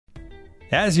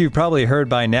As you've probably heard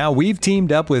by now, we've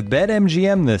teamed up with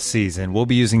BetMGM this season. We'll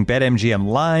be using BetMGM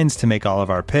lines to make all of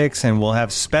our picks, and we'll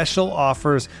have special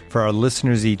offers for our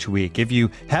listeners each week. If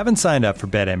you haven't signed up for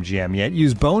BetMGM yet,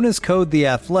 use bonus code The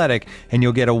Athletic, and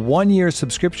you'll get a 1-year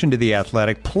subscription to The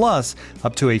Athletic, plus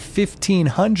up to a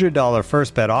 $1,500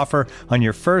 first bet offer on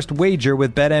your first wager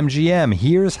with BetMGM.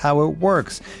 Here's how it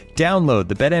works. Download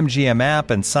the BetMGM app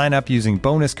and sign up using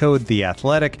bonus code The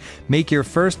Athletic. Make your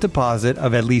first deposit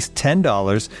of at least $10.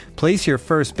 Place your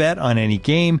first bet on any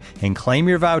game and claim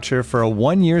your voucher for a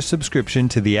 1-year subscription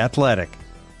to The Athletic.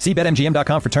 See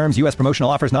BetMGM.com for terms. U.S. promotional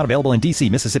offers not available in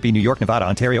D.C., Mississippi, New York, Nevada,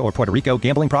 Ontario, or Puerto Rico.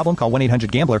 Gambling problem? Call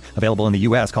 1-800-GAMBLER. Available in the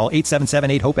U.S. Call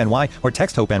 877-8-HOPE-NY or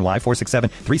text HOPE-NY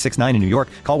 467-369 in New York.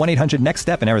 Call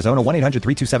 1-800-NEXT-STEP in Arizona.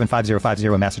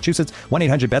 1-800-327-5050 in Massachusetts.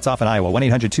 1-800-BETS-OFF in Iowa.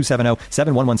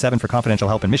 1-800-270-7117 for confidential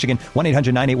help in Michigan.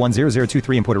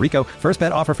 1-800-981-0023 in Puerto Rico. First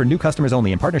bet offer for new customers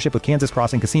only in partnership with Kansas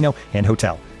Crossing Casino and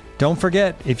Hotel. Don't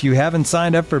forget, if you haven't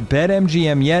signed up for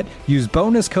BetMGM yet, use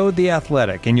bonus code The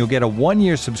Athletic, and you'll get a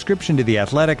 1-year subscription to The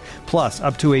Athletic, plus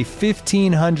up to a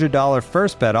 $1,500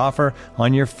 first bet offer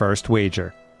on your first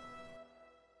wager.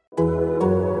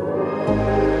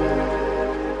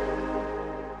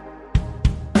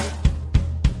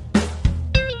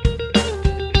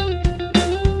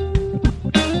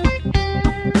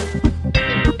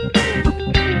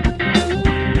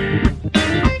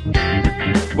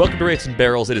 Welcome to Rates and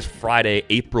Barrels. It is Friday,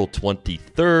 April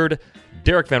 23rd.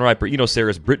 Derek Van Riper, Eno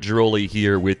Saris, Britt Giroli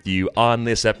here with you. On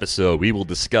this episode, we will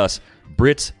discuss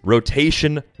Britt's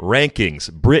rotation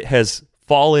rankings. Britt has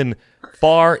fallen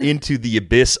far into the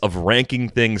abyss of ranking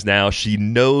things now. She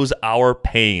knows our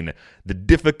pain, the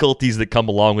difficulties that come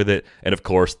along with it, and of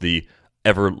course, the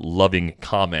ever-loving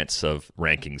comments of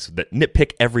rankings that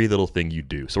nitpick every little thing you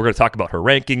do. So we're going to talk about her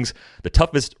rankings, the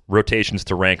toughest rotations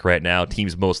to rank right now,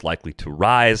 teams most likely to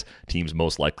rise, teams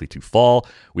most likely to fall.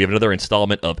 We have another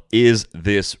installment of Is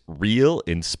This Real?,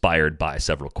 inspired by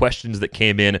several questions that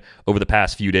came in over the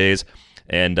past few days.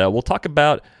 And we'll talk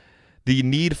about the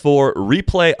need for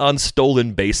replay on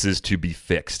stolen bases to be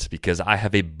fixed, because I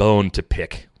have a bone to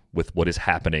pick with what is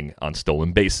happening on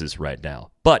stolen bases right now.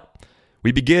 But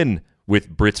we begin with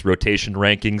Britt's rotation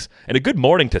rankings. And a good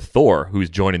morning to Thor, who's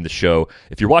joining the show.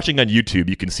 If you're watching on YouTube,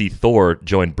 you can see Thor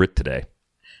join Britt today.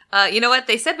 You know what?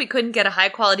 They said we couldn't get a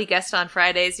high-quality guest on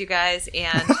Fridays, you guys,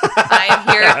 and I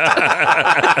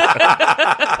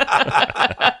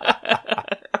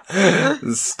am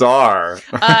here. Star.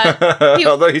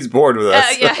 Although he's bored with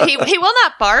us. He will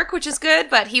not bark, which is good,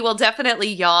 but he will definitely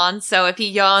yawn. So if he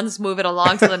yawns, move it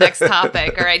along to the next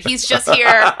topic. All right, he's just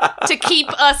here to keep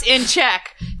us in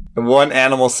check. One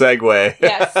animal segue.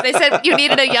 Yes, they said you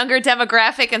needed a younger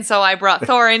demographic, and so I brought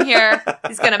Thor in here.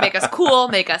 He's going to make us cool,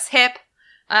 make us hip.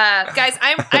 Guys,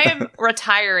 I am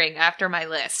retiring after my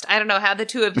list. I don't know how the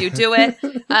two of you do it.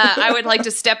 I would like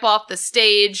to step off the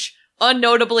stage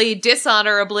unnotably,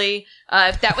 dishonorably.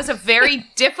 That was a very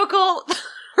difficult,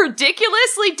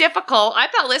 ridiculously difficult. I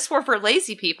thought lists were for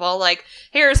lazy people. Like,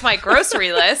 here's my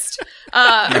grocery list.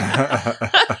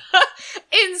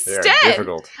 Instead,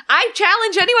 I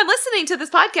challenge anyone listening to this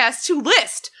podcast to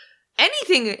list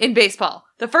anything in baseball.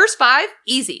 The first 5,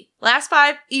 easy. Last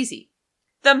 5, easy.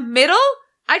 The middle,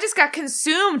 I just got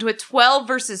consumed with 12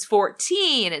 versus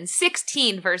 14 and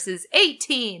 16 versus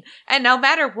 18. And no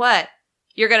matter what,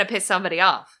 you're going to piss somebody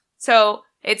off. So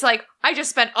it's like, I just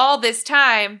spent all this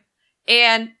time,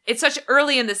 and it's such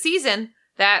early in the season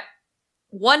that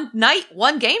one night,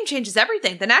 one game changes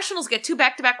everything. The Nationals get 2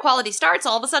 back-to-back quality starts.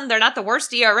 All of a sudden, they're not the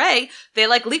worst ERA. They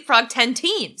leapfrog 10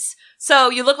 teams. So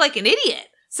you look like an idiot.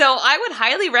 So I would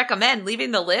highly recommend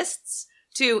leaving the lists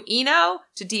to Eno,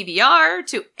 to DVR,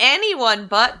 to anyone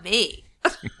but me.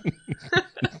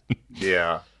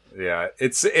 Yeah.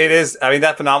 It is. I mean,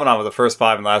 that phenomenon with the first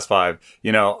 5 and last 5,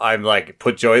 I'm like,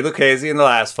 put Joey Lucchesi in the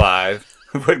last 5.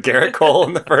 Put Garrett Cole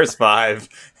in the first 5,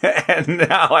 and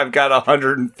now I've got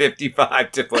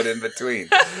 155 to put in between.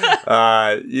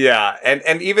 Yeah,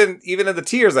 and even in the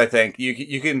tiers, I think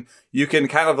you can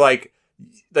kind of like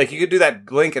you could do that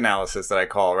Blink analysis that I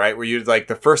call, right, where you like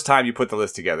the first time you put the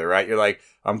list together, right, you're like,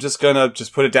 I'm just gonna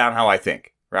put it down how I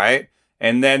think, right,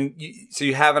 and then so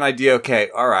you have an idea. Okay,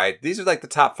 all right, these are like the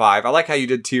top 5. I like how you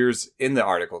did tiers in the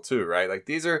article too, right? Like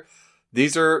these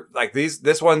are like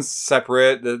this one's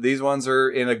separate. These ones are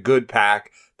in a good pack.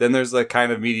 Then there's like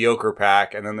kind of mediocre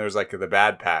pack. And then there's like the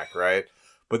bad pack, right?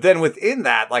 But then within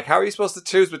that, like, how are you supposed to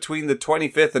choose between the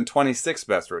 25th and 26th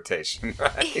best rotation,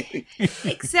 right?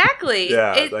 Exactly.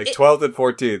 Yeah, 12th and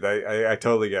 14th. I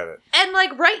totally get it. And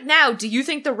like right now, do you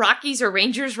think the Rockies or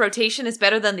Rangers rotation is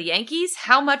better than the Yankees?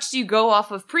 How much do you go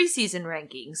off of preseason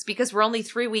rankings? Because we're only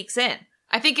 3 weeks in.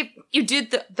 I think if you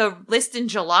did the list in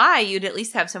July, you'd at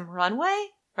least have some runway.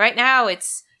 Right now,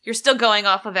 you're still going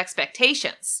off of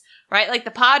expectations, right? Like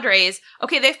the Padres,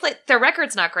 okay, their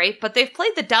record's not great, but they've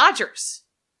played the Dodgers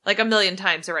like a million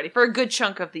times already for a good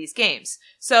chunk of these games.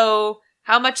 So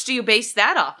how much do you base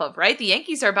that off of, right? The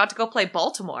Yankees are about to go play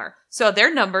Baltimore, so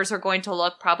their numbers are going to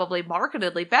look probably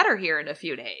markedly better here in a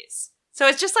few days. So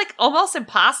it's just like almost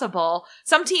impossible.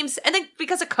 Some teams, and then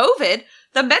because of COVID,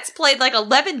 the Mets played like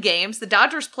 11 games, the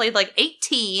Dodgers played like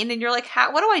 18, and you're like,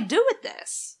 what do I do with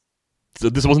this? So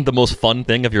this wasn't the most fun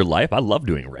thing of your life? I love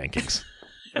doing rankings.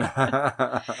 No,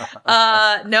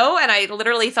 and I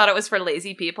literally thought it was for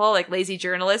lazy people, like lazy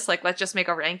journalists, like let's just make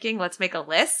a ranking, let's make a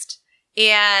list.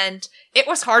 And it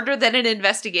was harder than an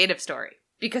investigative story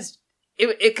because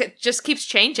it just keeps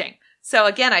changing. So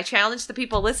again, I challenge the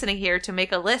people listening here to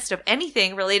make a list of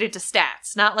anything related to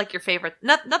stats, not like your favorite,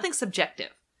 nothing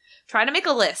subjective. Try to make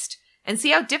a list and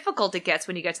see how difficult it gets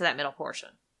when you get to that middle portion.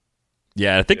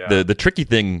 Yeah, I think the tricky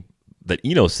thing that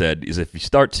Eno said is if you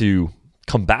start to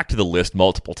come back to the list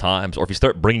multiple times, or if you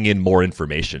start bringing in more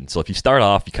information. So if you start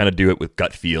off, you kind of do it with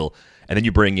gut feel, and then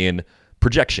you bring in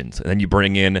projections, and then you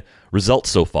bring in results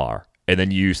so far. And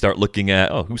then you start looking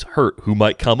at, who's hurt, who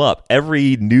might come up.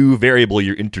 Every new variable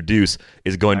you introduce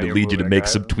is going to lead you to make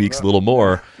some tweaks a little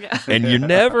more. Yeah. And you're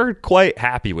never quite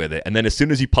happy with it. And then as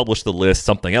soon as you publish the list,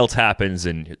 something else happens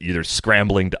and you're either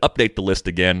scrambling to update the list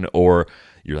again, or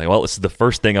you're like, well, this is the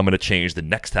first thing I'm going to change the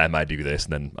next time I do this.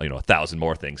 And then, 1,000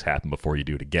 more things happen before you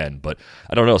do it again. But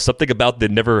I don't know, something about the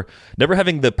never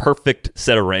having the perfect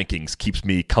set of rankings keeps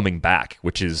me coming back,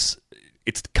 which is...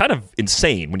 It's kind of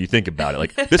insane when you think about it.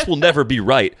 Like, this will never be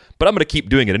right, but I'm going to keep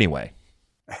doing it anyway.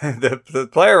 The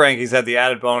player rankings had the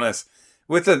added bonus.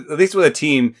 At least with a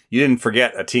team, you didn't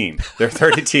forget a team. There are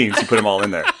 30 teams. You put them all in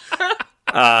there.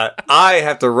 I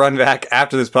have to run back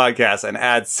after this podcast and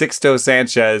add Sixto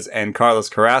Sanchez and Carlos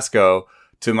Carrasco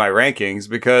to my rankings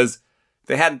because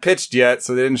they hadn't pitched yet,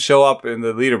 so they didn't show up in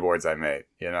the leaderboards I made.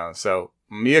 So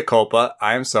mea culpa.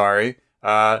 I am sorry.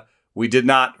 We did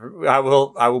not. I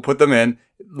will put them in.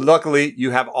 Luckily,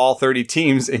 you have all 30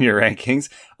 teams in your rankings.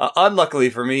 Unluckily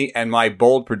for me and my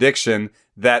bold prediction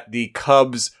that the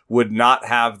Cubs would not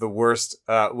have the worst,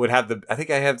 I think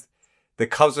the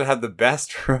Cubs would have the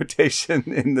best rotation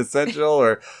in the Central,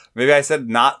 or maybe I said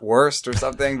not worst or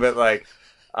something, but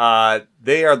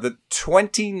they are the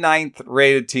 29th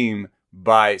rated team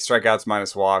by strikeouts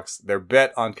minus walks. Their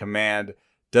bet on command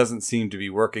doesn't seem to be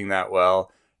working that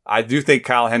well. I do think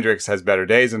Kyle Hendricks has better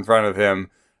days in front of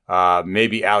him.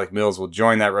 Maybe Alec Mills will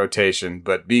join that rotation,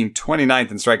 but being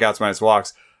 29th in strikeouts minus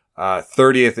walks,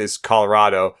 30th is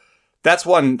Colorado. That's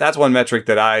one metric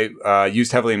that I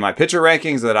used heavily in my pitcher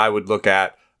rankings that I would look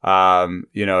at,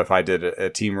 if I did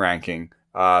a team ranking.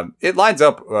 It lines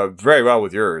up very well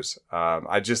with yours.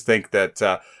 I just think that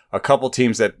a couple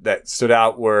teams that stood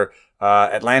out were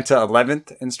Atlanta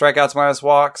 11th in strikeouts minus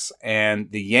walks, and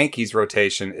the Yankees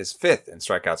rotation is 5th in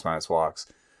strikeouts minus walks.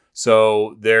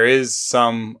 So there is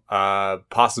some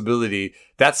possibility.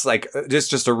 That's like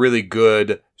just a really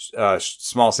good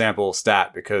small sample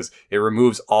stat because it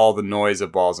removes all the noise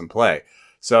of balls in play.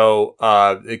 So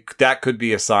that could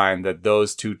be a sign that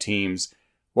those two teams.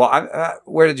 Well,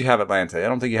 where did you have Atlanta? I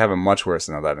don't think you have them much worse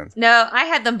than 11th. No, I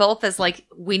had them both as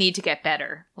we need to get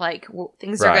better.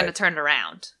 Things are going to turn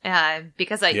around.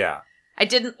 Because I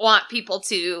didn't want people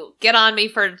to get on me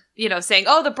for, saying,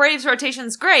 the Braves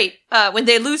rotation's great. When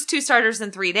they lose 2 starters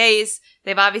in 3 days,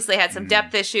 they've obviously had some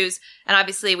depth issues. And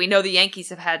obviously we know the Yankees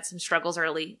have had some struggles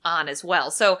early on as well.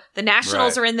 So the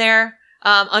Nationals are in there,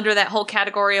 under that whole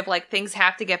category of things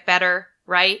have to get better,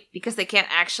 right? Because they can't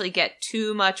actually get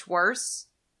too much worse.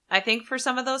 I think for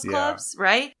some of those clubs,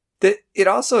 right? Doesn't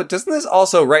this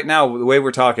also right now, the way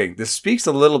we're talking, this speaks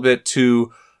a little bit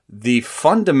to the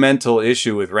fundamental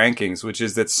issue with rankings, which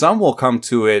is that some will come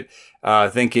to it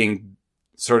thinking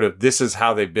sort of this is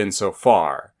how they've been so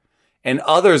far. And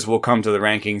others will come to the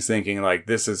rankings thinking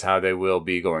this is how they will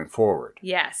be going forward.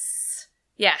 Yes.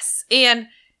 And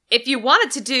if you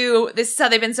wanted to do this is how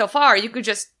they've been so far, you could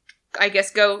just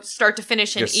go start to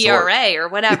finish an ERA or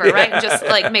whatever, right? And just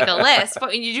make a list. But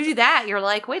when you do that, you're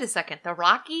like, wait a second, the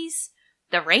Rockies,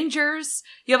 the Rangers,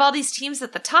 you have all these teams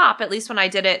at the top. At least when I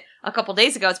did it a couple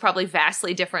days ago, it's probably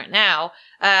vastly different now.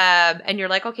 And you're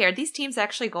like, okay, are these teams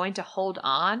actually going to hold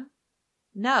on?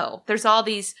 No, there's all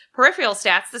these peripheral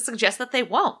stats that suggest that they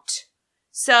won't.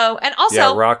 So, and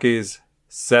also, Rockies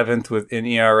 7th in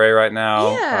ERA right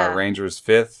now. Rangers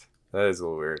 5th. That is a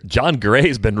little weird. John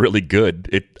Gray's been really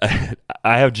good.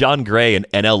 I have John Gray in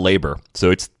NL Labor,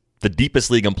 so it's the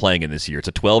deepest league I'm playing in this year. It's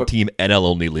a 12-team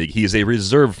NL-only league. He is a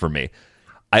reserve for me.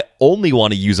 I only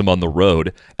want to use him on the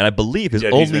road, and I believe he's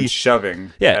been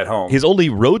shoving at home. His only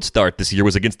road start this year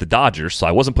was against the Dodgers, so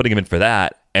I wasn't putting him in for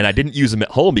that. And I didn't use him at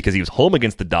home because he was home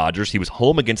against the Dodgers, he was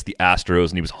home against the Astros,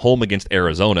 and he was home against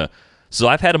Arizona. So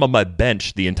I've had him on my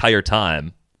bench the entire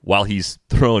time while he's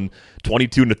thrown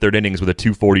 22 in the third innings with a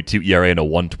 2.42 ERA and a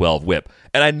 1.12 WHIP.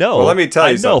 And I know, let me tell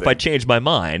you something. If I change my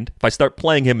mind, if I start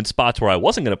playing him in spots where I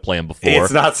wasn't going to play him before,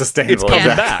 it's not sustainable. It's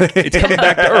coming back. It's coming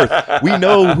back to earth. We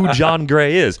know who Jon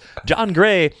Gray is. Jon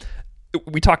Gray,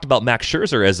 we talked about Max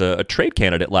Scherzer as a trade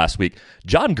candidate last week.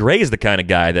 Jon Gray is the kind of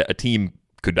guy that a team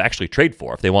could actually trade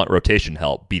for if they want rotation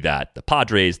help, be that the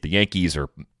Padres, the Yankees, or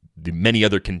the many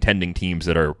other contending teams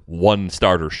that are one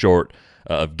starter short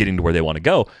of getting to where they want to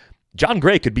go. Jon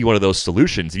Gray could be one of those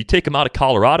solutions. If you take him out of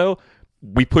Colorado,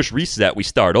 we push reset, we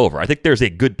start over. I think there's a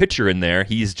good pitcher in there.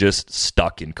 He's just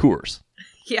stuck in Coors.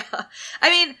 Yeah. I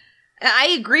mean,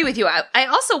 I agree with you. I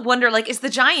also wonder, is the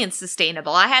Giants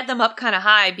sustainable? I had them up kind of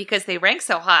high because they rank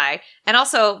so high. And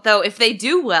also, though, if they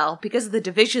do well, because of the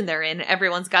division they're in,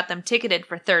 everyone's got them ticketed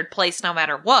for third place no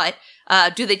matter what.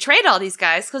 Do they trade all these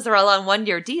guys because they're all on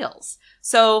one-year deals?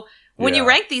 So when you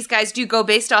rank these guys, do you go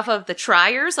based off of the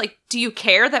triers? Do you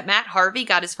care that Matt Harvey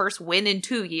got his first win in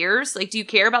 2 years? Do you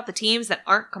care about the teams that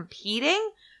aren't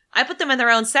competing? I put them in their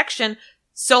own section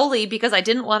solely because I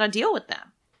didn't want to deal with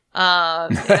them.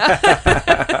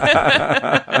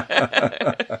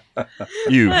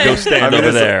 You go stand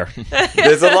over there.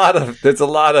 There's a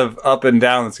lot of up and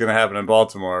down that's going to happen in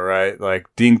Baltimore, right?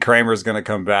 Dean Kramer's going to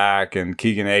come back and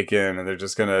Keegan Aiken, and they're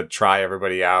just going to try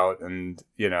everybody out, and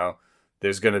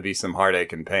there's going to be some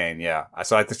heartache and pain. Yeah.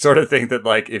 So I sort of think that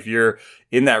if you're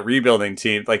in that rebuilding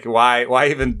team, why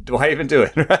even do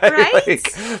it? Right.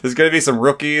 There's going to be some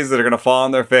rookies that are going to fall on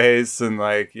their face. And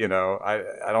I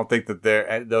don't think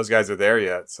that those guys are there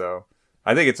yet. So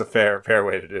I think it's a fair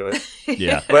way to do it.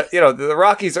 Yeah. But the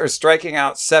Rockies are striking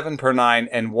out 7 per 9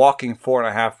 and walking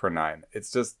 4.5 per 9.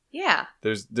 It's just,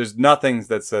 there's nothing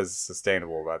that says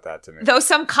sustainable about that to me. Though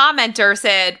some commenter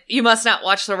said, you must not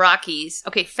watch the Rockies.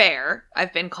 Okay, fair.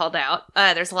 I've been called out.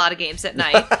 There's a lot of games at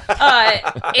night.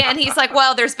 And he's like,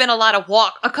 well, there's been a lot of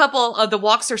a couple of the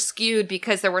walks are skewed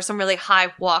because there were some really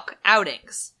high walk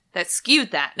outings that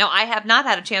skewed that. Now, I have not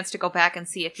had a chance to go back and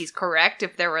see if he's correct,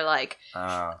 if there were an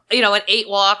 8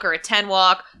 walk or a 10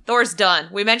 walk. Thor's done.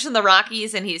 We mentioned the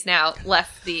Rockies, and he's now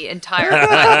left the entire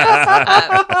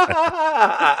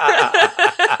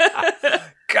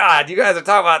God, you guys are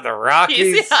talking about the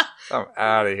Rockies? Yeah. I'm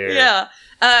out of here. Yeah.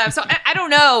 So I don't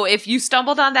know if you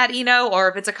stumbled on that, Eno, or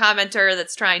if it's a commenter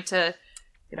that's trying to,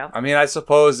 I mean, I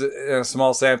suppose in a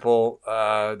small sample,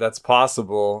 that's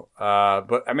possible.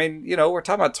 But I mean, we're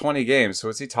talking about 20 games. So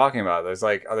what's he talking about? There's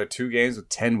are there 2 games with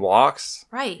 10 walks?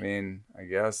 Right. I mean, I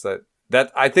guess that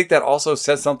I think that also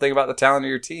says something about the talent of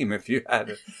your team if you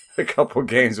had a couple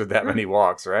games with that many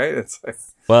walks, right? It's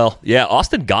well, yeah,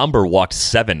 Austin Gomber walked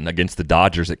 7 against the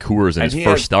Dodgers at Coors in his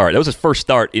first start. That was his first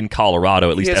start in Colorado,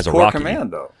 at least as a Rocky. He has poor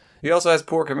command, though. He also has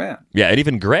poor command. Yeah, and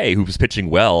even Gray, who was pitching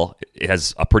well,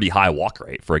 has a pretty high walk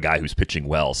rate for a guy who's pitching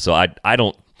well. So I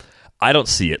don't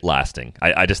see it lasting.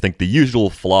 I just think the usual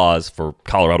flaws for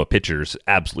Colorado pitchers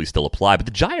absolutely still apply. But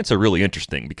the Giants are really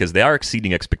interesting because they are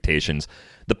exceeding expectations.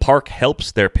 The park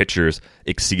helps their pitchers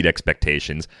exceed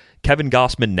expectations. Kevin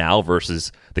Gausman now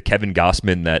versus the Kevin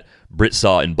Gausman that Britt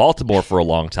saw in Baltimore for a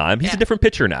long time. He's a different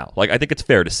pitcher now. I think it's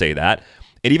fair to say that.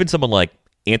 And even someone like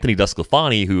Anthony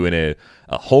DeSclafani, who in a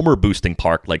homer-boosting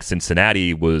park like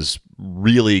Cincinnati was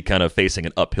really kind of facing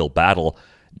an uphill battle,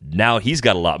 now he's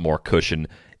got a lot more cushion.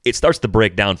 It starts to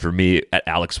break down for me at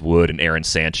Alex Wood and Aaron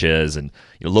Sanchez. And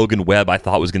Logan Webb I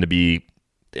thought was going to be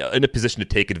in a position to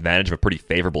take advantage of a pretty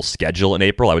favorable schedule in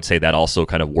April. I would say that also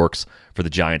kind of works for the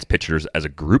Giants pitchers as a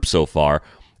group so far.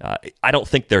 I don't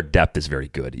think their depth is very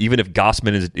good. Even if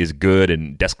Gausman is good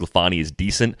and DeSclafani is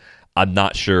decent, I'm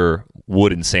not sure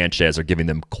Wood and Sanchez are giving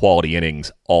them quality innings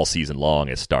all season long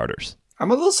as starters.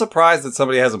 I'm a little surprised that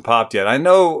somebody hasn't popped yet. I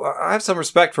know I have some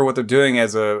respect for what they're doing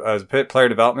as a player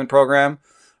development program.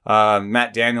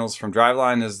 Matt Daniels from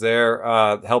Driveline is there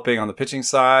helping on the pitching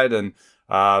side, and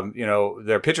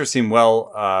their pitchers seem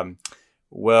well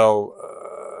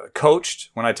coached.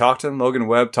 When I talk to him, Logan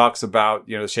Webb talks about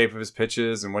the shape of his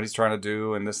pitches and what he's trying to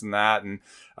do and this and that. And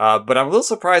but I'm a little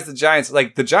surprised the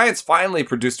Giants finally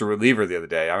produced a reliever the other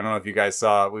day. I don't know if you guys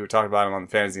saw. We were talking about him on the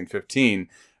Fantasy in 15.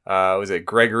 Was it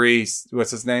Gregory?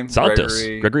 What's his name?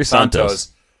 Gregory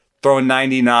Santos. Throwing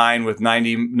 99 with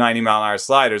 90 mile-an-hour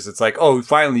sliders. It's like, oh,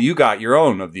 finally you got your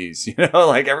own of these.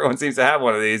 Everyone seems to have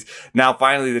one of these. Now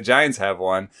finally the Giants have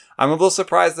one. I'm a little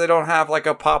surprised they don't have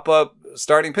a pop-up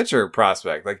starting pitcher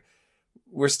prospect.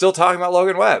 we're still talking about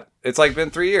Logan Webb. It's like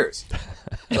been 3 years.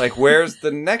 Like, where's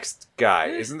the next guy?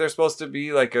 Isn't there supposed to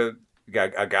be like a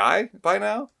guy by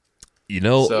now?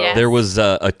 There was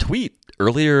a tweet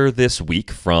earlier this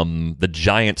week from the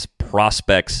Giants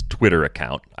prospects Twitter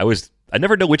account. I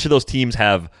never know which of those teams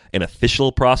have an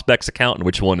official prospects account and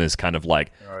which one is kind of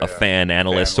like a fan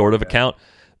analyst sort of account.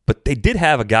 But they did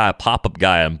have a pop-up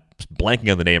guy. I'm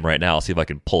blanking on the name right now. I'll see if I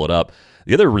can pull it up.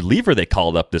 The other reliever they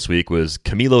called up this week was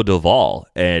Camilo Doval,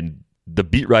 and the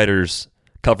beat writers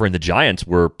covering the Giants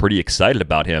were pretty excited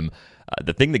about him.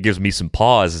 The thing that gives me some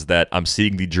pause is that I'm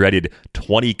seeing the dreaded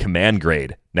 20 command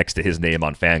grade next to his name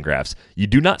on Fangraphs. You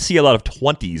do not see a lot of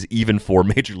 20s even for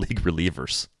major league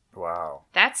relievers. Wow.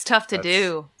 That's tough to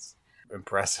do.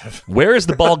 Impressive. Where is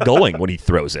the ball going when he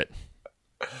throws it?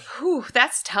 Whew,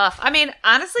 that's tough. I mean,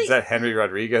 honestly... Is that Henry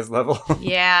Rodriguez level?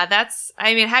 Yeah,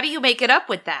 how do you make it up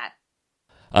with that?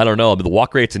 I don't know. The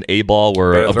walk rates in A-ball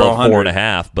were above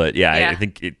 4.5, but I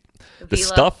think the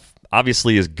stuff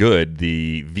obviously is good.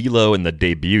 The velo in the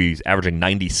debut, he's averaging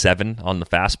 97 on the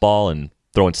fastball and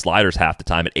throwing sliders half the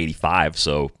time at 85,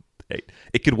 so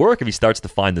it could work if he starts to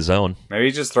find the zone. Maybe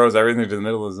he just throws everything to the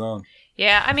middle of the zone.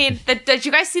 Yeah, I mean, did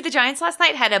you guys see the Giants last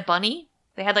night had a bunny?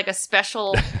 They had like a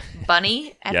special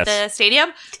bunny at the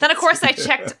stadium. Then, of course, I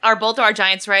checked both our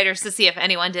Giants writers to see if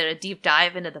anyone did a deep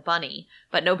dive into the bunny,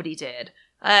 but nobody did.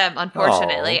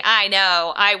 Unfortunately. Aww. I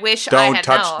know. I wish I had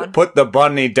known. Put the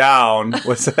bunny down.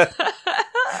 What's that?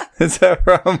 Is that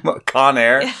from Con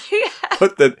Air?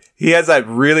 Yeah. He has that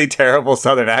really terrible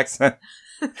Southern accent.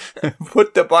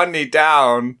 Put the bunny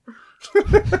down.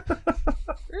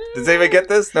 Does anyone get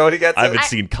this? Nobody gets it? I haven't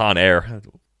seen Con Air.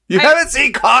 You haven't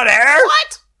seen Con Air?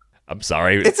 What? I'm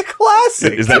sorry. It's a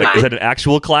classic. Is that an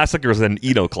actual classic or is that an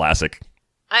Eno classic?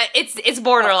 It's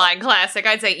borderline classic.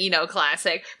 I'd say Eno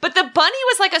classic. But the bunny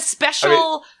was like a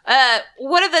special.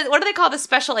 What do they call the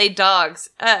special aid dogs?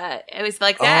 It was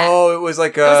like that. Oh, it was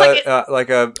like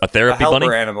a therapy helper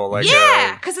bunny animal.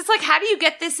 Because it's like, how do you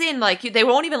get this in? Like they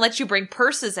won't even let you bring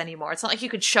purses anymore. It's not like you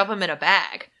could shove them in a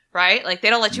bag, right? Like they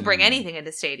don't let you bring anything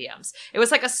into stadiums. It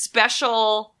was like a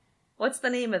special. What's the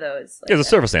name of those? Like it's a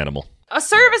service animal. A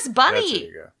service bunny.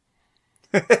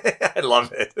 I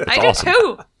love it. I do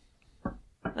too.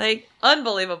 Like,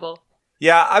 unbelievable.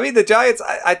 Yeah, I mean, the Giants,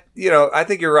 I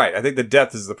think you're right. I think the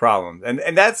depth is the problem.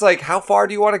 And that's like, how far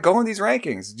do you want to go in these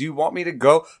rankings? Do you want me to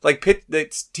go, like,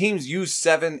 teams use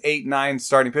 7, 8, 9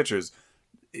 starting pitchers.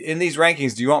 In these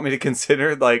rankings, do you want me to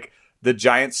consider, like, the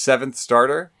Giants' 7th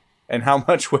starter? And how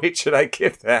much weight should I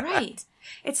give that? Right.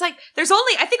 It's like,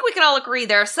 I think we can all agree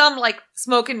there are some, like,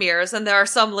 smoke and mirrors, and there are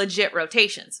some legit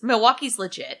rotations. Milwaukee's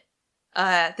legit.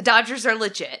 The Dodgers are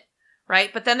legit.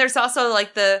 Right, but then there's also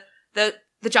like the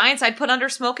Giants I'd put under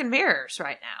smoke and mirrors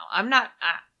right now.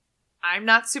 I'm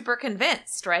not super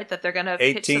convinced, right, that they're going to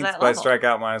pitch to that level. 18th by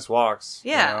strikeout minus walks.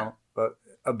 Yeah, but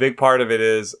a big part of it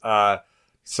is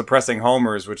suppressing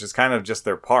homers, which is kind of just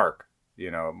their park,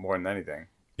 more than anything.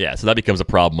 Yeah, so that becomes a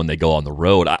problem when they go on the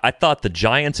road. I thought the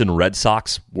Giants and Red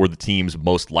Sox were the teams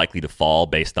most likely to fall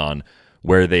based on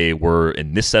where they were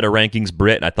in this set of rankings,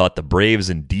 Britt. And I thought the Braves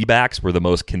and D-backs were the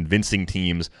most convincing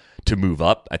teams to move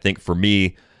up. I think for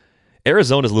me,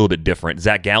 Arizona's a little bit different.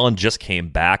 Zach Gallen just came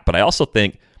back, but I also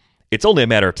think it's only a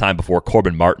matter of time before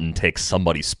Corbin Martin takes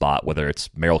somebody's spot, whether it's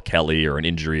Merrill Kelly or an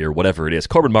injury or whatever it is.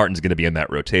 Corbin Martin's going to be in that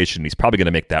rotation. He's probably going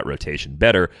to make that rotation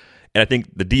better. And I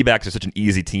think the D-backs are such an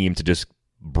easy team to just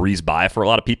breeze by for a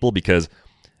lot of people because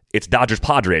it's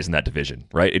Dodgers-Padres in that division,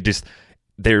 right?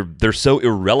 They're so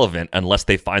irrelevant unless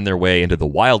they find their way into the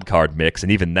wild card mix,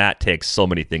 and even that takes so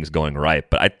many things going right.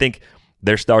 But I think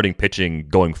their starting pitching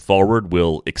going forward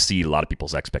will exceed a lot of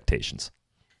people's expectations.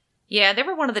 Yeah, they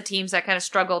were one of the teams that kind of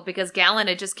struggled because Gallen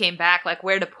had just came back, like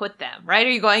where to put them, right? Are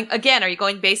you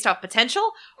going based off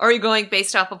potential, or are you going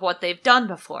based off of what they've done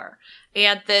before?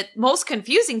 And the most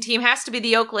confusing team has to be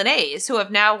the Oakland A's, who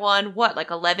have now won,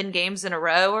 11 games in a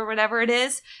row or whatever it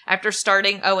is, after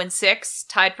starting 0-6,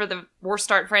 tied for the worst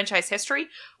start in franchise history.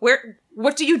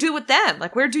 What do you do with them?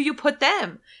 Like, where do you put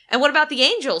them? And what about the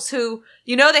Angels, who,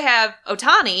 they have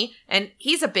Ohtani, and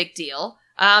he's a big deal.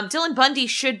 Dylan Bundy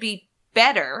should be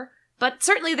better, but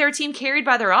certainly they're a team carried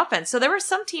by their offense. So there were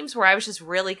some teams where I was just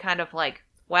really kind of like,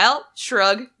 well,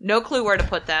 shrug, no clue where to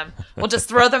put them. We'll just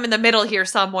throw them in the middle here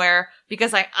somewhere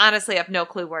because I honestly have no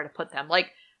clue where to put them.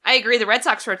 Like, I agree the Red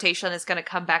Sox rotation is going to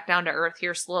come back down to earth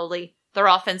here slowly. Their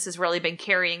offense has really been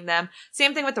carrying them.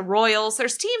 Same thing with the Royals.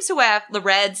 There's teams who have the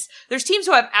Reds. There's teams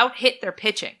who have out-hit their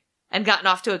pitching and gotten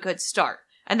off to a good start.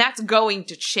 And that's going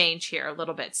to change here a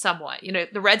little bit, somewhat.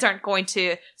 The Reds aren't going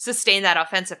to sustain that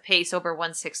offensive pace over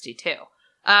 162.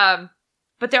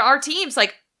 But there are teams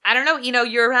like I don't know.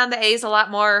 You're around the A's a lot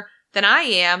more than I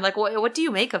am. Like, what do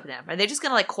you make of them? Are they just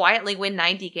going to like quietly win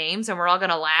 90 games and we're all going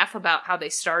to laugh about how they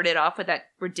started off with that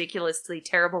ridiculously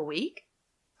terrible week?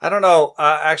 I don't know,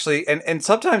 actually. And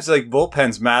sometimes like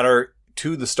bullpens matter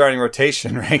to the starting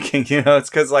rotation ranking. It's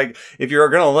because like if you're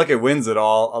going to look at wins at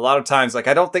all, a lot of times, like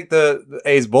I don't think the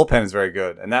A's bullpen is very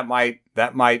good. And that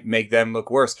might make them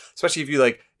look worse, especially if you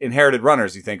like inherited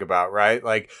runners you think about, right?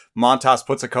 Like Montas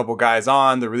puts a couple guys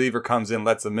on, the reliever comes in,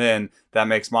 lets them in. That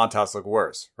makes Montas look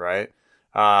worse, right?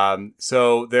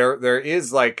 So there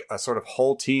is like a sort of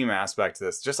whole team aspect to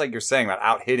this, just like you're saying about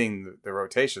out hitting the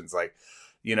rotations. Like,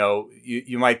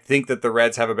 you might think that the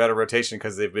Reds have a better rotation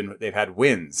because they've had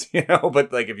wins,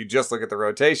 but like if you just look at the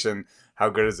rotation, how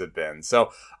good has it been?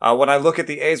 So, when I look at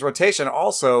the A's rotation,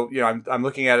 also, I'm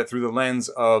looking at it through the lens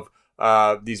of,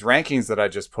 these rankings that I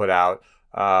just put out,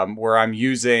 where I'm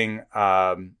using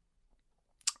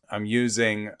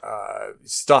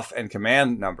stuff and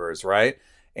command numbers, right?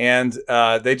 And,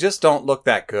 they just don't look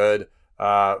that good,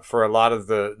 for a lot of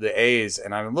the A's.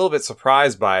 And I'm a little bit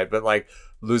surprised by it, but like,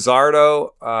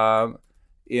 Luzardo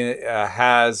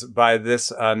has by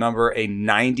this number a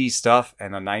 90 stuff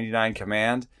and a 99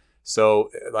 command.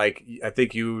 So, like, I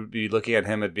think you would be looking at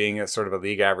him as being a sort of a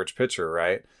league average pitcher,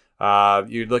 right?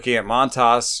 You're looking at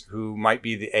Montas, who might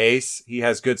be the ace. He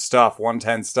has good stuff,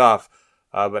 110 stuff,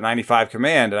 but 95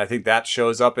 command. And I think that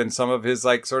shows up in some of his,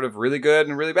 like, sort of really good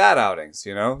and really bad outings,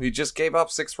 He just gave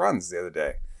up 6 runs the other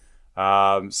day.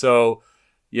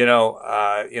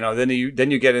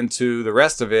 Then you get into the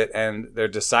rest of it, and they're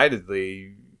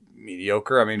decidedly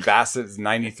mediocre. I mean, Bassett is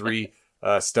 93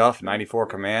 stuff, 94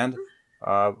 command.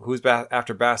 Who's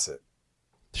after Bassett?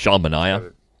 Sean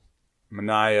Manaea.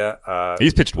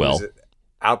 He's pitched well.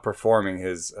 Outperforming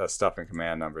his stuff and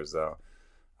command numbers, though.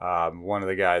 One of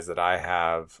the guys that I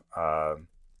have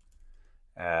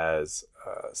as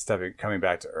coming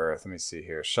back to earth. Let me see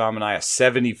here. Sean Manaea,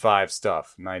 75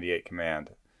 stuff, 98 command.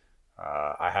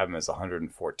 I have him as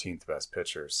 114th best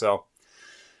pitcher. So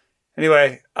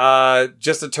anyway,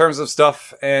 just in terms of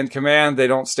stuff and command, they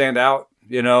don't stand out.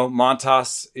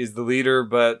 Montas is the leader,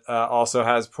 but also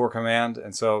has poor command.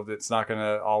 And so it's not going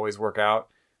to always work out.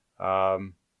 I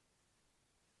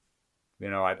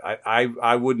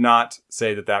would not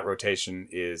say that rotation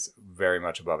is very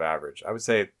much above average. I would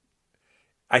say,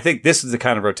 I think this is the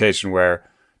kind of rotation where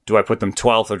do I put them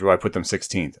 12th or do I put them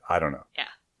 16th? I don't know. Yeah.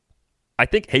 I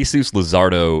think Jesus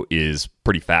Luzardo is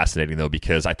pretty fascinating, though,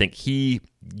 because I think he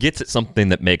gets at something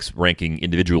that makes ranking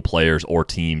individual players or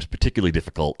teams particularly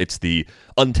difficult. It's the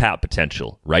untapped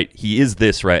potential, right? He is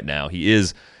this right now. He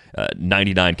is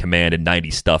 99 command and 90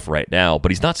 stuff right now,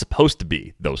 but he's not supposed to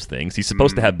be those things. He's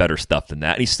supposed to have better stuff than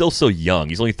that, and he's still so young.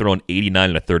 He's only thrown 89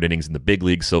 and a third innings in the big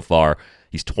league so far.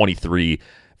 He's 23.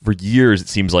 For years, it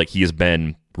seems like he has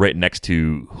been right next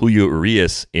to Julio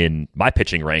Urias in my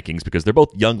pitching rankings because they're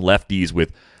both young lefties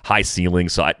with high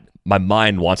ceilings. So my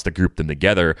mind wants to group them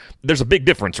together. There's a big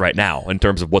difference right now in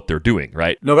terms of what they're doing,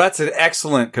 right? No, that's an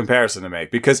excellent comparison to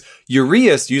make because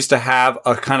Urias used to have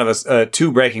a kind of a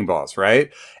 2 breaking balls,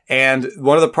 right? And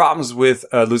one of the problems with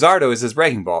Luzardo is his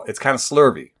breaking ball. It's kind of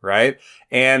slurvy, right?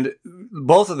 And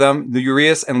both of them, the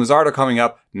Urias and Luzardo coming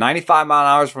up 95 mile an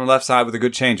hour from the left side with a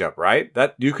good changeup, right?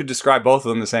 That you could describe both of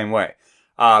them the same way.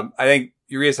 I think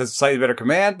Urias has a slightly better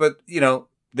command, but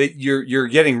you're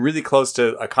getting really close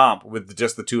to a comp with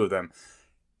just the two of them.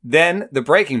 Then the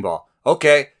breaking ball.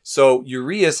 Okay, so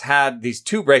Urias had these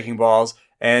 2 breaking balls,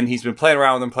 and he's been playing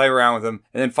around with them,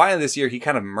 and then finally this year he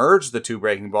kind of merged the 2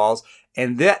 breaking balls,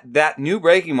 and that new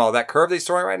breaking ball, that curve that he's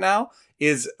throwing right now,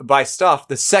 is by stuff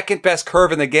the second best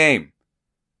curve in the game,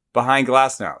 behind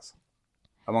Glasnow's,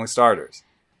 among starters.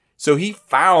 So he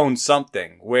found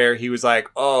something where he was like,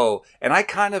 oh, and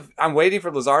I'm waiting for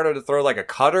Luzardo to throw like a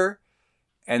cutter,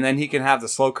 and then he can have the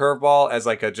slow curveball as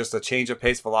like just a change of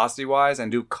pace velocity wise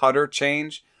and do cutter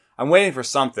change. I'm waiting for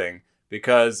something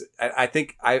because I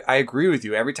think I agree with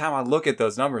you. Every time I look at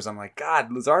those numbers, I'm like, God,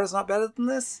 Luzardo's not better than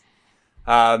this.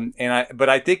 But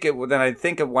I think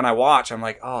when I watch, I'm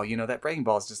like, oh, that breaking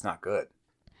ball is just not good.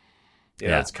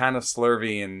 Yeah, it's kind of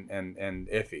slurvy and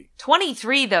iffy.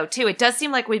 23, though, too. It does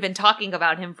seem like we've been talking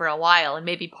about him for a while, and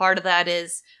maybe part of that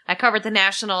is I covered the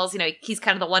Nationals. He's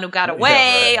kind of the one who got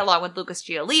away, along with Lucas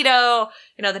Giolito.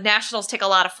 The Nationals take a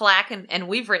lot of flack, and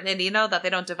we've written it, that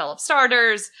they don't develop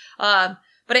starters. But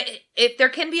if there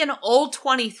can be an old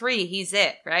 23, he's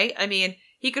it, right? I mean,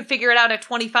 he could figure it out at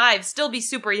 25, still be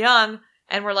super young,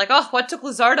 and we're like, oh, what took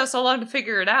Luzardo so long to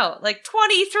figure it out? Like,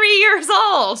 23 years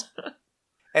old!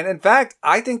 And in fact,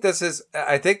 I think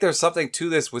there's something to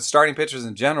this with starting pitchers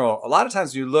in general. A lot of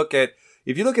times you look at,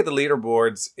 if you look at the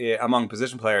leaderboards among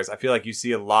position players, I feel like you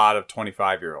see a lot of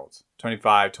 25-year-olds,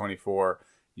 25, 24,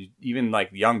 even like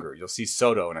younger. You'll see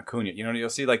Soto and Acuna. You'll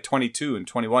see like 22 and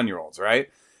 21-year-olds, right?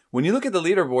 When you look at the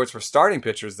leaderboards for starting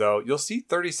pitchers, though, you'll see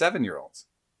 37-year-olds.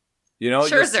 You'll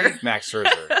see Max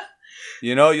Scherzer.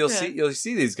 You'll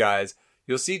see these guys.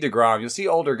 You'll see DeGrom. You'll see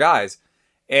older guys.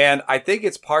 And I think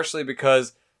it's partially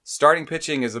because starting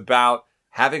pitching is about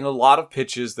having a lot of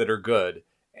pitches that are good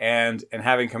and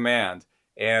having command.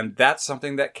 And that's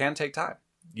something that can take time.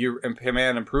 Your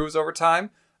command improves over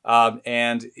time.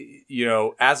 And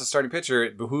as a starting pitcher,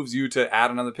 it behooves you to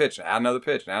add another pitch, and add another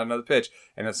pitch, and add another pitch.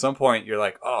 And at some point, you're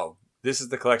like, oh, this is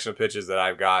the collection of pitches that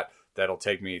I've got that'll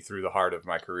take me through the heart of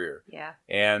my career. Yeah.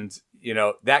 And,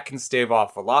 that can stave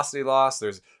off velocity loss.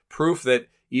 There's proof that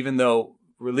even though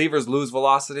relievers lose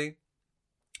velocity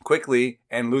quickly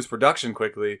and lose production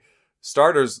quickly,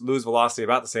 starters lose velocity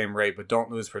about the same rate, but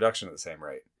don't lose production at the same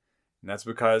rate. And that's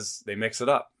because they mix it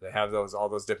up. They have all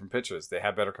those different pitches. They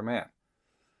have better command.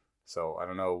 So I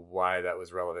don't know why that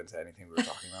was relevant to anything we were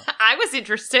talking about. I was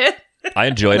interested. I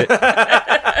enjoyed it.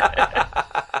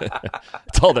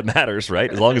 It's all that matters,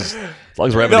 right? As long as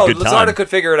we're having a good time. Luzardo could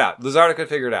figure it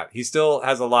out. He still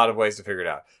has a lot of ways to figure it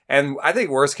out. And I think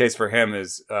worst case for him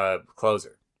is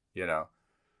closer,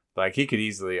 Like he could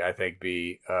easily, I think,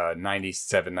 be a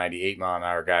 97, 98 mile an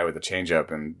hour guy with a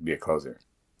changeup and be a closer.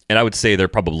 And I would say they're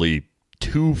probably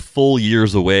 2 full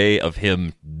years away of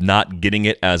him not getting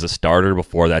it as a starter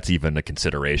before that's even a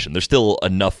consideration. There's still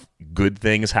enough good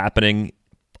things happening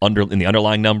in the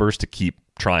underlying numbers to keep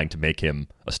trying to make him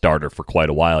a starter for quite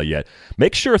a while yet.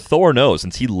 Make sure Thor knows,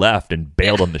 since he left and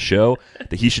bailed on the show,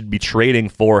 that he should be trading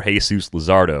for Jesus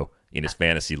Luzardo in his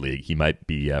fantasy league. He might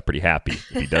be pretty happy if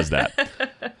he does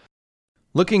that.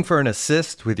 Looking for an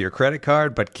assist with your credit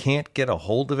card but can't get a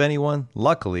hold of anyone?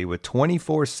 Luckily, with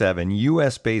 24/7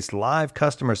 U.S.-based live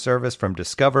customer service from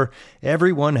Discover,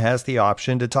 everyone has the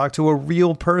option to talk to a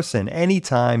real person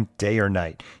anytime, day or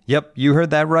night. Yep, you heard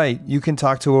that right. You can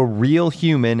talk to a real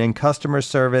human in customer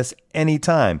service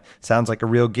anytime. Sounds like a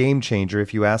real game changer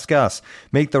if you ask us.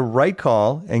 Make the right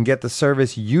call and get the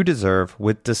service you deserve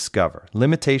with Discover.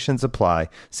 Limitations apply.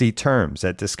 See terms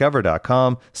at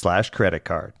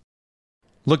discover.com/creditcard.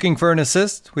 Looking for an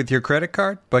assist with your credit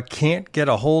card but can't get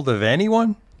a hold of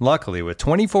anyone? Luckily, with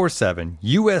 24/7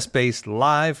 U.S.-based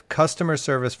live customer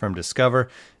service from Discover,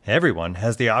 everyone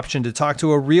has the option to talk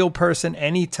to a real person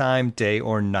anytime, day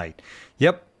or night.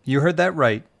 Yep, you heard that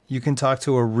right. You can talk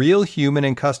to a real human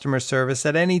in customer service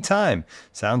at any time.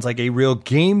 Sounds like a real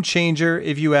game changer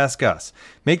if you ask us.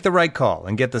 Make the right call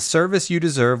and get the service you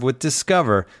deserve with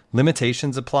Discover.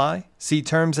 Limitations apply. See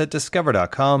terms at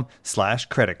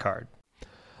discover.com/creditcard.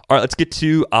 All right, let's get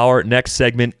to our next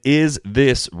segment. Is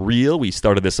this real? We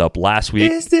started this up last week.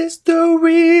 Is this the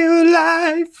real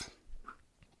life?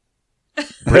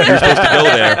 Britt, you're supposed to go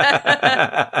there.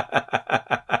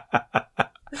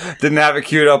 Didn't have it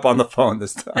queued up on the phone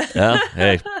this time. Yeah,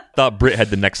 hey, thought Britt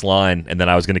had the next line, and then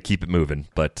I was going to keep it moving.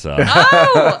 But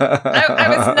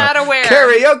I was not aware.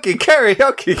 Karaoke.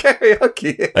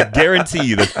 I guarantee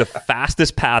you that the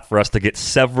fastest path for us to get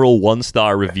several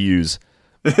 1-star reviews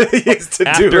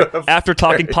after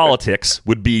talking politics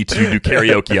would be to do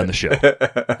karaoke on the show.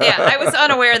 Yeah, I was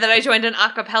unaware that I joined an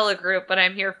a cappella group, but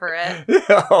I'm here for it.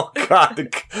 Oh, God.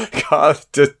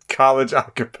 College a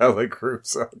cappella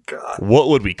groups. Oh, God. What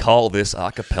would we call this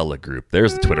a cappella group?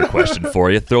 There's the Twitter question for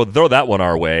you. Throw that one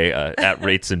our way at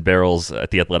Rates and Barrels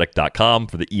at theathletic.com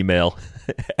for the email.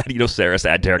 At Eno Saris,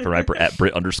 at Derek and Riper, at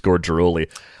Britt_Giroli.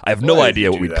 I have no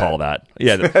idea what we'd call that.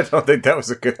 Yeah, I don't think that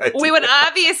was a good idea. We would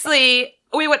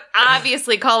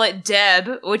obviously call it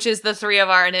Deb, which is the 3 of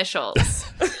our initials.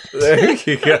 There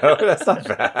you go. That's not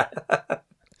bad.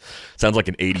 Sounds like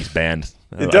an 80s band.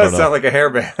 It does sound like a hair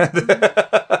band.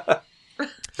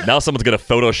 Now someone's going to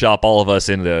Photoshop all of us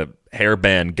into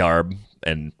hairband garb,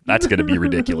 and that's going to be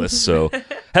ridiculous. So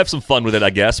have some fun with it,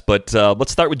 I guess. But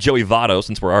let's start with Joey Votto,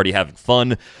 since we're already having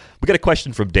fun. We got a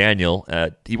question from Daniel.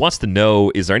 He wants to know,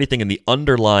 is there anything in the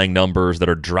underlying numbers that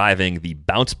are driving the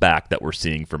bounce back that we're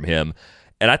seeing from him?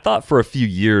 And I thought for a few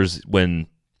years when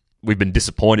we've been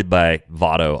disappointed by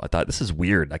Votto, I thought, this is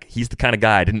weird. Like, he's the kind of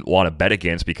guy I didn't want to bet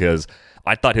against because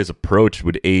I thought his approach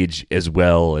would age as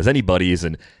well as anybody's.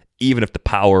 And even if the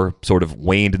power sort of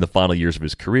waned in the final years of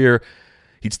his career,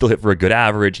 he'd still hit for a good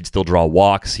average. He'd still draw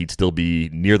walks. He'd still be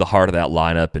near the heart of that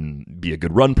lineup and be a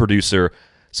good run producer.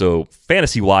 So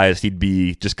fantasy-wise, he'd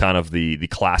be just kind of the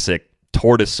classic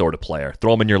tortoise sort of player.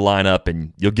 Throw him in your lineup,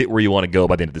 and you'll get where you want to go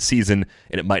by the end of the season,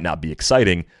 and it might not be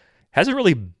exciting. Hasn't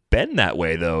really been that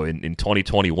way, though, in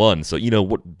 2021. So,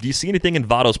 what do you see anything in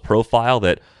Votto's profile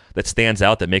that that stands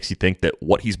out that makes you think that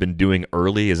what he's been doing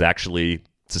early is actually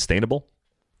sustainable?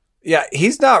 Yeah,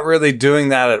 he's not really doing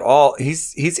that at all.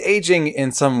 He's aging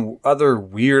in some other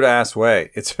weird ass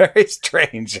way. It's very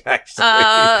strange, actually.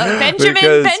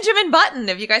 Benjamin Button.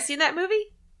 Have you guys seen that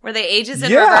movie where they ages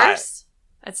in reverse?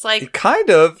 It's like kind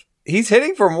of. He's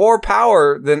hitting for more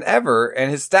power than ever, and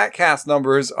his StatCast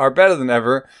numbers are better than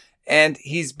ever. And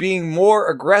he's being more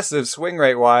aggressive swing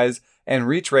rate wise and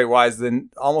reach rate wise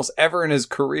than almost ever in his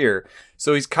career.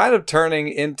 So he's kind of turning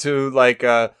into like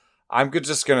I'm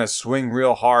just going to swing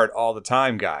real hard all the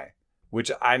time guy,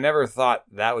 which I never thought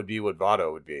that would be what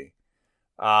Votto would be.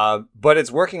 But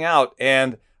it's working out.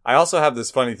 And I also have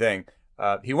this funny thing.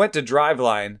 He went to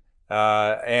Driveline,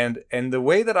 and the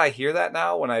way that I hear that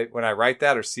now when I write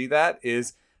that or see that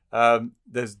is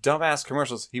those dumbass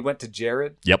commercials. He went to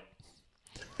Jared. Yep.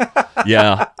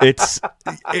 Yeah,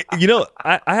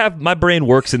 I have my brain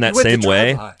works in that same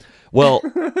way. Well,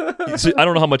 so I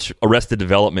don't know how much Arrested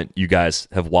Development you guys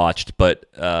have watched, but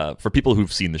for people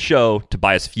who've seen the show,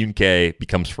 Tobias Funke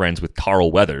becomes friends with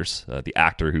Carl Weathers, the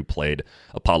actor who played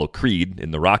Apollo Creed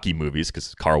in the Rocky movies,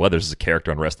 because Carl Weathers is a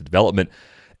character on Arrested Development.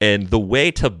 And the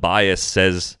way Tobias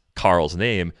says Carl's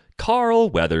name, Carl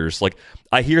Weathers, like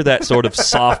I hear that sort of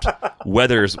soft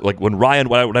Weathers, like when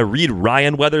I read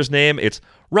Ryan Weathers' name, it's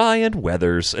Ryan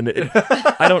Weathers, and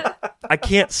I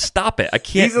can't stop it. I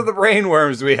can't. These are the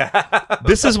brainworms we have.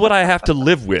 This is what I have to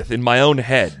live with in my own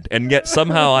head, and yet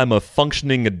somehow I'm a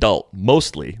functioning adult.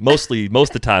 Most of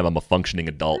the time, I'm a functioning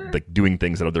adult, like doing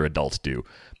things that other adults do.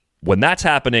 When that's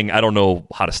happening, I don't know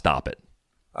how to stop it.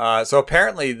 So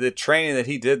apparently the training that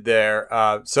he did there,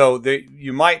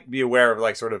 you might be aware of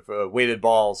like sort of weighted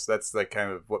balls. That's like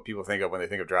kind of what people think of when they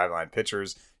think of Driveline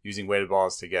pitchers using weighted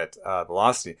balls to get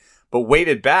velocity. But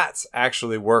weighted bats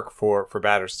actually work for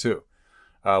batters too.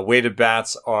 Weighted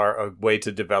bats are a way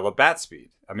to develop bat speed.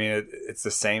 I mean, it's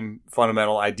the same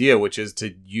fundamental idea, which is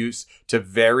to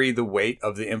vary the weight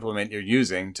of the implement you're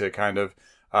using to kind of,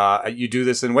 you do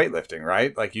this in weightlifting,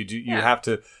 right? Like you have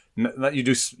to, you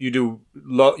do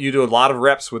a lot of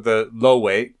reps with a low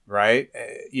weight, right?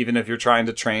 Even if you're trying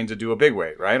to train to do a big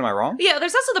weight, right? Am I wrong? Yeah,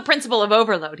 there's also the principle of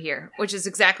overload here, which is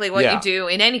exactly what you do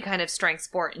in any kind of strength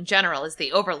sport in general, is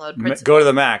the overload principle. Go to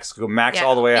the max. Go max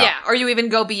all the way out. Yeah, or you even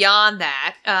go beyond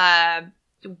that,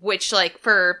 which like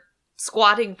for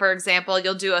squatting, for example,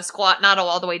 you'll do a squat not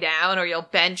all the way down, or you'll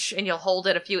bench and you'll hold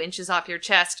it a few inches off your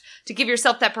chest to give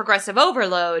yourself that progressive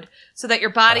overload so that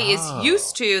your body is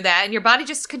used to that and your body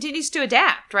just continues to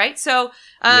adapt, right? So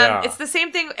it's the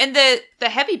same thing. And the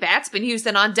heavy bat's been used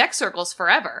in on-deck circles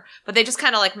forever, but they just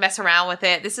kind of like mess around with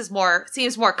it. This is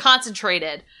seems more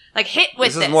concentrated, like hit with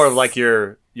this. This is more of like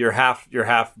your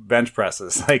half bench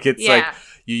presses. Like it's like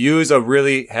you use a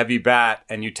really heavy bat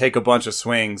and you take a bunch of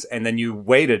swings and then you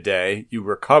wait a day, you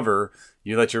recover,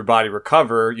 you let your body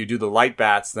recover, you do the light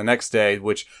bats the next day,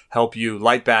 which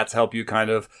light bats help you kind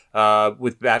of,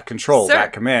 with bat control,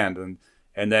 bat command.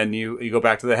 And then you go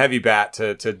back to the heavy bat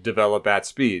to develop bat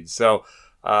speed. So,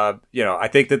 I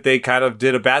think that they kind of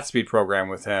did a bat speed program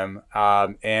with him.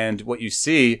 And what you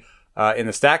see, in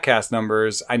the StatCast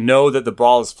numbers, I know that the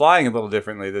ball is flying a little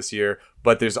differently this year,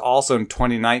 but there's also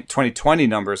 2020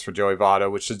 numbers for Joey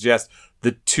Votto, which suggest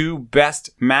the two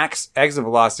best max exit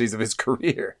velocities of his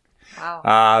career.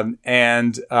 Wow.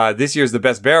 And this year's the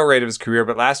best barrel rate of his career,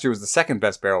 but last year was the second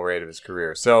best barrel rate of his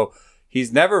career. So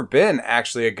he's never been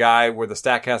actually a guy where the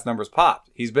StatCast numbers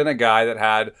popped. He's been a guy that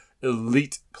had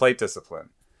elite plate discipline.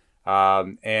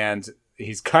 And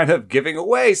he's kind of giving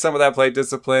away some of that plate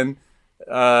discipline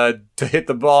to hit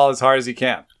the ball as hard as he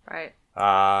can. Right.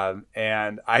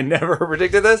 And I never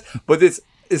predicted this, but this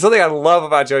is something I love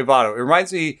about Joey Votto. It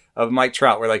reminds me of Mike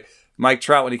Trout, where like Mike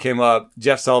Trout, when he came up,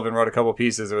 Jeff Sullivan wrote a couple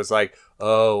pieces. It was like,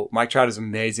 oh, Mike Trout is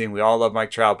amazing. We all love Mike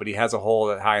Trout, but he has a hole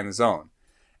that high in the zone.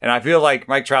 And I feel like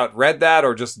Mike Trout read that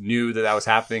or just knew that was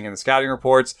happening in the scouting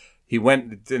reports. He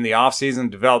went in the offseason,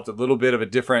 developed a little bit of a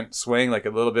different swing, like a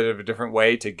little bit of a different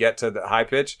way to get to the high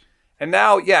pitch. And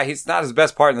now, he's not his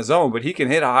best part in the zone, but he can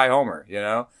hit a high homer,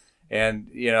 And,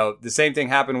 the same thing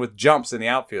happened with jumps in the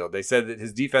outfield. They said that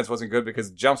his defense wasn't good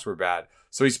because jumps were bad.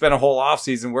 So he spent a whole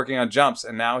offseason working on jumps,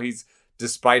 and now he's,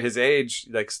 despite his age,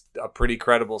 like a pretty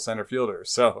credible center fielder.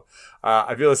 So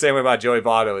I feel the same way about Joey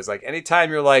Votto. Is like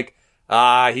anytime you're like,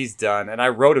 he's done. And I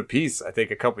wrote a piece, I think,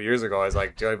 a couple years ago. I was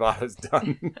like, Joey Votto's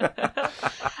done.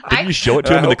 Didn't you show it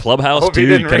to him in the clubhouse, too?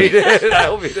 I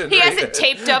hope he didn't He has it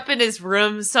taped up in his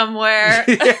room somewhere.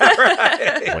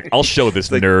 Right. Like, I'll show this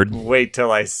nerd. Wait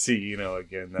till I see,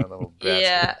 again, that little bastard.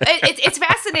 Yeah. It's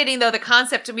fascinating, though, the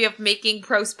concept to me of making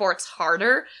pro sports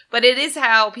harder, but it is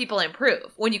how people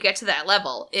improve when you get to that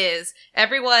level, is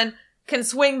everyone can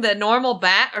swing the normal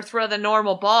bat or throw the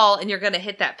normal ball and you're going to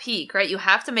hit that peak, right? You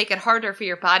have to make it harder for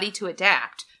your body to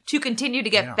adapt, to continue to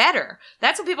get better.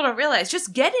 That's what people don't realize.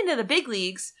 Just get into the big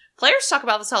leagues. Players talk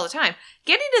about this all the time.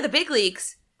 Getting into the big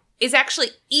leagues is actually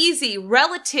easy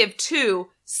relative to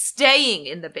staying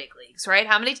in the big leagues, right?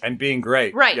 And being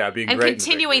great. Right. Yeah, being and great. And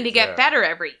continuing to get better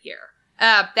every year.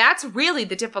 That's really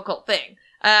the difficult thing.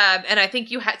 And I think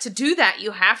to do that,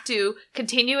 you have to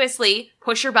continuously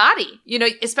push your body. You know,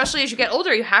 especially as you get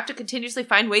older, you have to continuously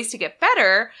find ways to get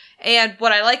better. And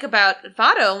what I like about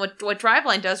Votto and what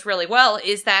Driveline does really well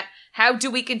is that how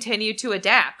do we continue to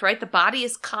adapt, right? The body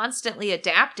is constantly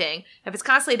adapting. If it's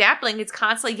constantly adapting, it's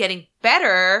constantly getting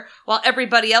better while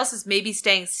everybody else is maybe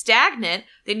staying stagnant,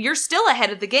 then you're still ahead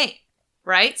of the game.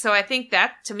 Right? So I think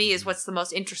that to me is what's the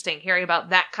most interesting, hearing about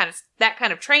that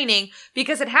kind of training,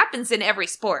 because it happens in every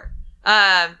sport.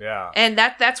 And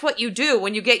that's what you do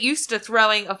when you get used to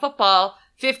throwing a football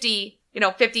 50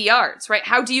 yards, right?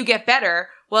 How do you get better?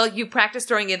 Well, you practice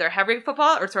throwing either heavy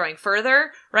football or throwing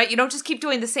further, right? You don't just keep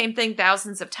doing the same thing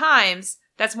thousands of times.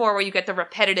 That's more where you get the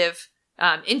repetitive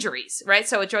injuries, right?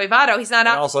 So with Joey Votto, he's not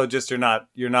out. And also, just you're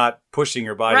not pushing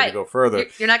your body to go further.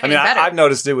 You're not getting better. I've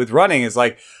noticed it with running. Is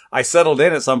like I settled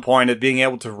in at some point at being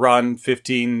able to run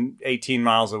 15, 18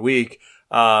 miles a week.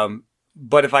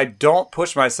 But if I don't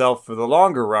push myself for the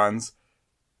longer runs,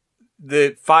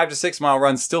 the 5 to 6 mile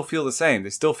runs still feel the same. They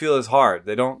still feel as hard.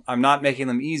 I'm not making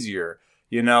them easier.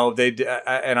 You know,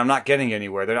 and I'm not getting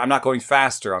anywhere. I'm not going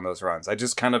faster on those runs. I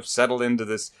just kind of settled into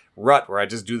this rut where I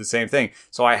just do the same thing.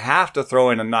 So I have to throw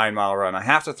in a 9 mile run. I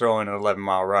have to throw in an 11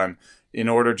 mile run in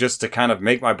order just to kind of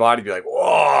make my body be like,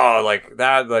 whoa, like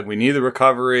that, like we need the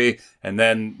recovery. And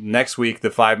then next week, the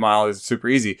 5 mile is super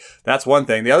easy. That's one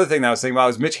thing. The other thing that I was thinking about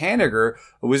was Mitch Haniger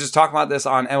was just talking about this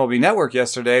on MLB Network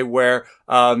yesterday, where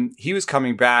he was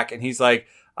coming back and he's like,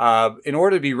 in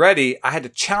order to be ready, I had to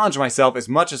challenge myself as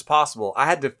much as possible. I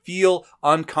had to feel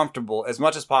uncomfortable as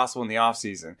much as possible in the off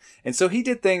season. And so he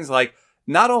did things like,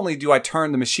 not only do I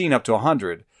turn the machine up to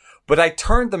 100, but I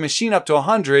turned the machine up to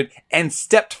 100 and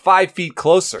stepped 5 feet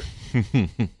closer.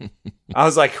 I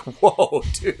was like, whoa,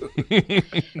 dude.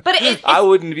 But I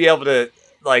wouldn't be able to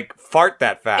like fart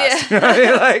that fast.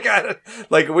 Yeah.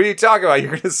 like what are you talking about?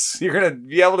 You're gonna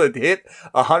be able to hit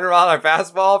 100-mile-an-hour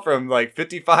fastball from like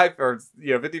 55 or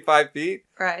 55 feet,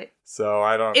 right? So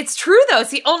I don't. It's true though.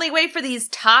 It's the only way for these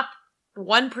top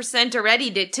 1%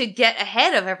 already to get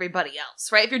ahead of everybody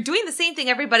else, right? If you're doing the same thing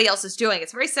everybody else is doing,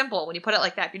 it's very simple when you put it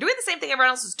like that. If you're doing the same thing everyone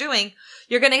else is doing,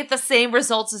 you're gonna get the same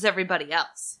results as everybody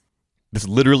else. This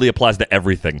literally applies to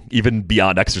everything, even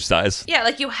beyond exercise. Yeah,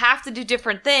 like you have to do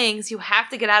different things. You have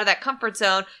to get out of that comfort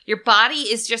zone. Your body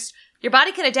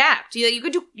can adapt.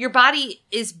 Your body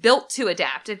is built to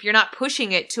adapt. If you're not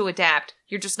pushing it to adapt,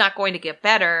 you're just not going to get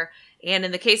better. And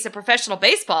in the case of professional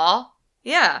baseball,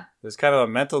 yeah. There's kind of a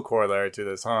mental corollary to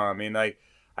this, huh? I mean, I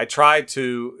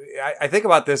think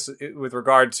about this with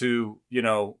regard to,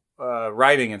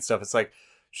 writing and stuff. It's like,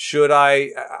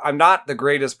 I'm not the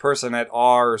greatest person at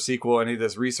R or SQL, any of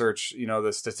this research,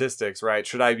 the statistics, right?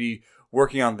 Should I be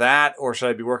working on that, or should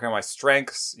I be working on my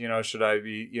strengths? Should I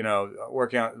be,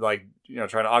 working on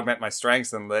trying to augment my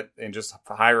strengths and just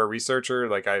hire a researcher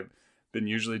like I've been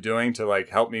usually doing to like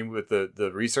help me with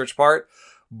the research part.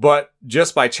 But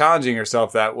just by challenging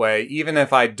yourself that way, even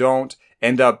if I don't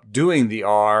end up doing the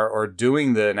R or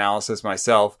doing the analysis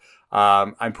myself,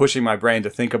 I'm pushing my brain to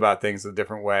think about things a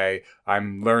different way.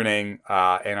 I'm learning,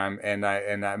 and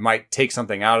I might take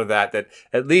something out of that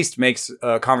at least makes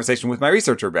a conversation with my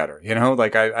researcher better.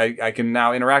 Like I can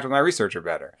now interact with my researcher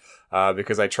better,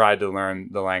 because I tried to learn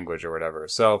the language or whatever.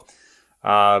 So,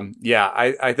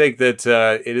 I think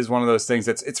that, it is one of those things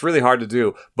it's really hard to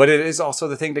do, but it is also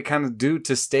the thing to kind of do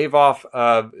to stave off,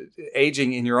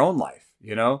 aging in your own life,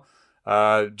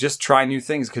 just try new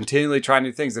things, continually try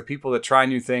new things. The people that try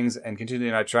new things and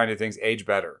continually not try new things age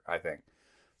better, I think.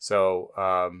 So,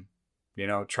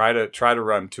 try to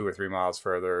run 2 or 3 miles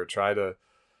further. Try to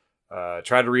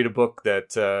read a book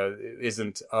that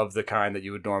isn't of the kind that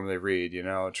you would normally read.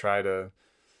 Try to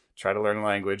learn a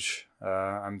language.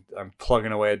 I'm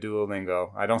plugging away at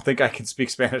Duolingo. I don't think I can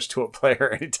speak Spanish to a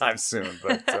player anytime soon,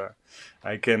 but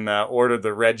I can order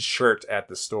the red shirt at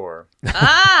the store.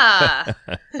 Ah!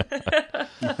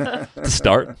 To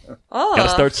start. Oh, gotta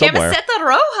start somewhere. Camiseta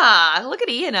roja. Look at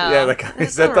Ian. Yeah, the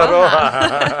camiseta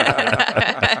roja.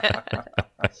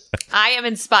 I am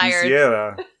inspired.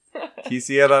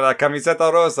 Quisiera la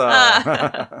camiseta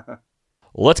rosa.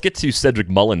 Let's get to Cedric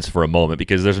Mullins for a moment,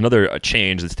 because there's another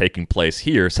change that's taking place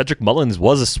here. Cedric Mullins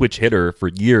was a switch hitter for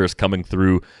years coming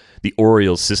through the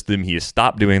Orioles system. He has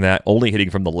stopped doing that, only hitting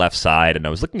from the left side. And I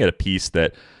was looking at a piece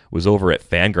that was over at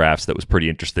Fangraphs that was pretty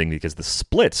interesting because the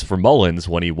splits for Mullins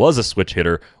when he was a switch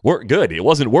hitter weren't good. It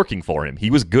wasn't working for him. He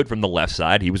was good from the left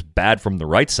side. He was bad from the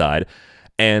right side.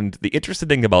 And the interesting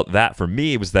thing about that for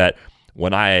me was that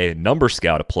when I number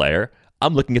scout a player,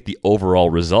 I'm looking at the overall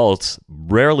results,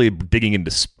 rarely digging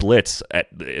into splits at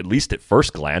least at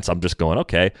first glance. I'm just going,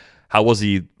 okay, how was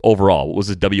he overall? What was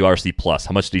his WRC plus?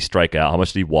 How much did he strike out? How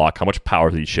much did he walk? How much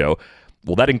power did he show?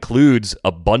 Well, that includes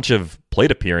a bunch of plate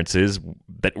appearances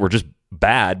that were just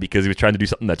bad because he was trying to do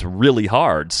something that's really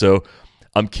hard. So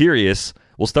I'm curious.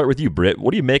 We'll start with you, Britt.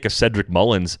 What do you make of Cedric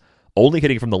Mullins only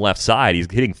hitting from the left side? He's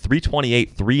hitting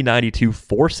 328, 392,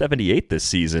 478 this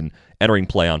season, entering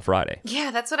play on Friday.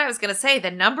 Yeah, that's what I was going to say. The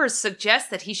numbers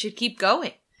suggest that he should keep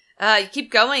going. You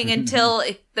keep going until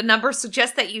the numbers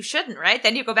suggest that you shouldn't, right?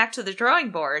 Then you go back to the drawing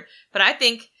board. But I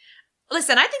think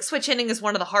switch hitting is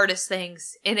one of the hardest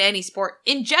things in any sport.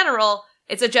 In general,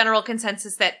 it's a general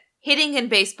consensus that hitting in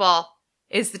baseball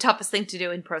is the toughest thing to do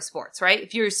in pro sports, right?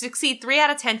 If you succeed 3 out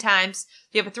of 10 times,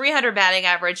 you have a 300 batting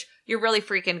average, you're really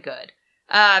freaking good.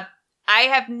 I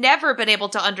have never been able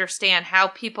to understand how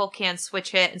people can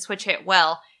switch hit and switch hit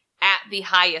well at the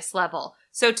highest level.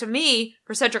 So to me,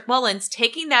 for Cedric Mullins,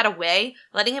 taking that away,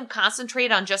 letting him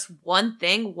concentrate on just one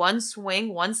thing, one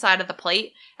swing, one side of the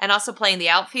plate, and also playing the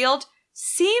outfield,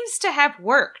 seems to have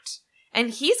worked.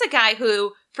 And he's a guy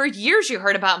who, for years you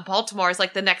heard about in Baltimore as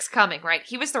like the next coming, right?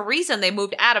 He was the reason they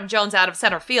moved Adam Jones out of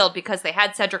center field because they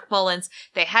had Cedric Mullins.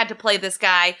 They had to play this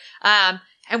guy.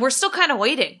 And we're still kind of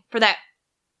waiting for that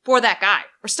guy.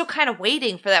 We're still kind of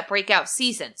waiting for that breakout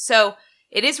season. So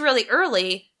it is really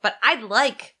early, but I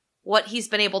like what he's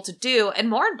been able to do. And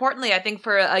more importantly, I think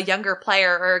for a younger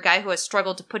player or a guy who has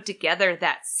struggled to put together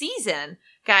that season,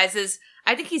 guys, is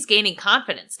I think he's gaining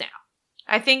confidence now.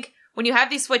 I think when you have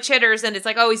these switch hitters and it's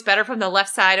like, oh, he's better from the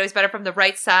left side, oh, he's better from the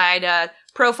right side.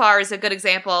 Profar is a good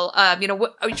example.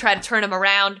 We try to turn him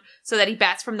around so that he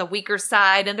bats from the weaker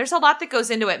side. And there's a lot that goes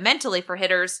into it mentally for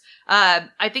hitters.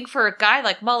 I think for a guy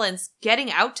like Mullins,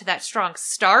 getting out to that strong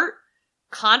start,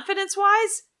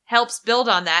 confidence-wise, helps build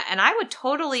on that. And I would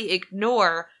totally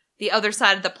ignore the other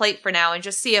side of the plate for now and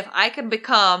just see if I can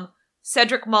become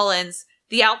Cedric Mullins,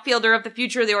 the outfielder of the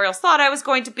future the Orioles thought I was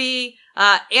going to be,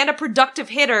 and a productive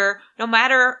hitter, no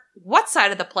matter what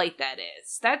side of the plate that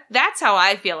is. That's how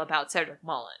I feel about Cedric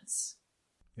Mullins.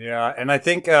 Yeah, and I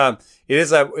think it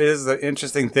is an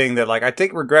interesting thing that, like, I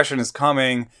think regression is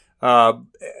coming, and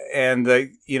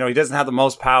he doesn't have the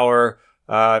most power,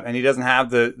 and he doesn't have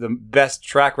the best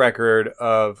track record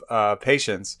of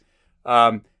patience.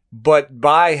 But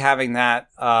by having that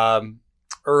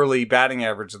early batting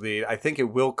average lead, I think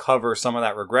it will cover some of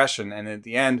that regression. And at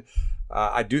the end,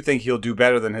 I do think he'll do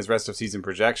better than his rest of season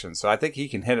projections. So I think he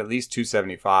can hit at least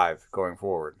 275 going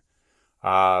forward.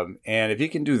 And if he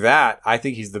can do that, I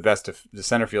think he's the best the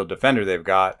center field defender they've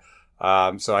got.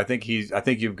 So I think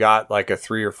you've got like a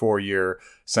 3 or 4 year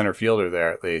center fielder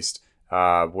there at least,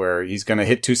 where he's going to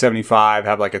hit 275,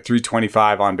 have like a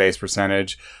 325 on base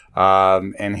percentage,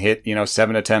 and hit,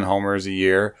 7 to 10 homers a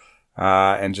year.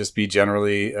 And just be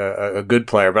generally a good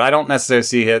player. But I don't necessarily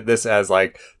see this as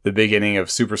like the beginning of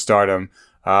superstardom,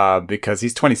 because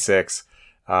he's 26.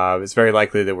 It's very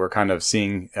likely that we're kind of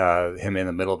seeing him in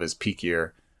the middle of his peak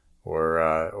year,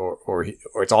 or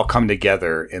it's all come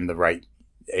together in the right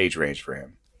age range for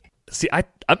him. See, I'm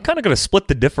kind of going to split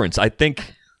the difference. I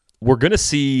think we're going to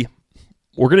see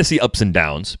ups and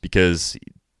downs because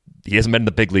he hasn't been in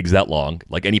the big leagues that long.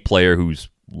 Like any player who's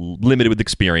limited with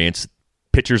experience,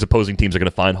 pitchers, opposing teams are going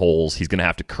to find holes. He's going to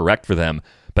have to correct for them.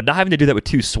 But not having to do that with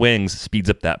 2 swings speeds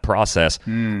up that process.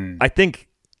 I think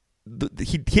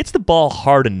he hits the ball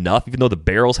hard enough, even though the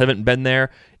barrels haven't been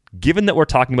there. Given that we're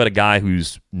talking about a guy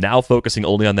who's now focusing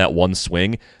only on that one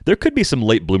swing, there could be some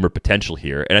late bloomer potential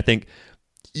here. And I think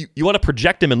you want to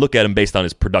project him and look at him based on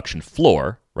his production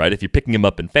floor, right? If you're picking him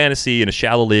up in fantasy, in a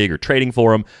shallow league, or trading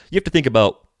for him, you have to think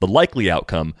about the likely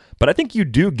outcome. But I think you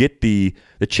do get the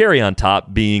cherry on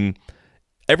top being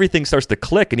everything starts to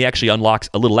click and he actually unlocks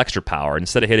a little extra power.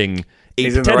 Instead of hitting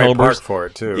 8 to 10 homers for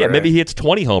it too, yeah, right? Maybe he hits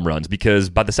 20 home runs because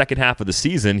by the second half of the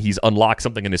season, he's unlocked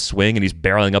something in his swing and he's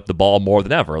barreling up the ball more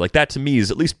than ever. Like that to me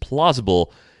is at least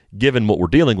plausible given what we're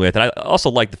dealing with. And I also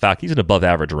like the fact he's an above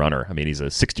average runner. I mean, he's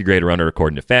a 60 grade runner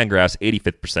according to Fangraphs,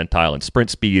 85th percentile in sprint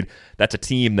speed. That's a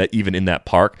team that even in that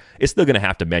park is still going to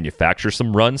have to manufacture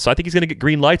some runs. So I think he's going to get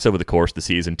green lights over the course of the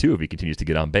season too if he continues to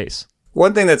get on base.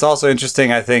 One thing that's also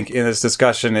interesting, I think, in this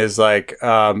discussion is like,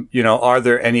 are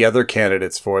there any other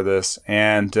candidates for this?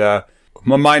 And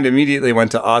my mind immediately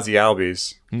went to Ozzie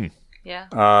Albies,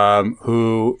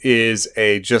 who is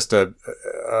just a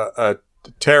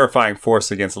terrifying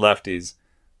force against lefties.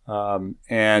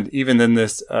 And even in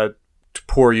this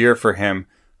poor year for him,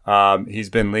 he's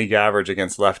been league average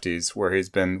against lefties, where he's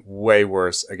been way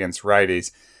worse against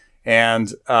righties.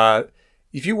 And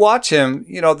if you watch him,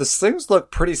 the swings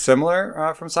look pretty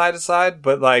similar from side to side.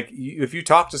 But like, if you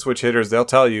talk to switch hitters, they'll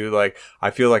tell you, like,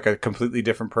 I feel like a completely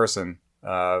different person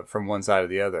from one side to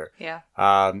the other. Yeah.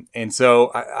 And so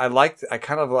I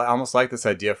almost like this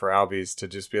idea for Albies to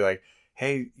just be like,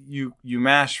 hey, you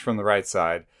mash from the right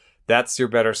side. That's your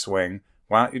better swing.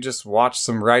 Why don't you just watch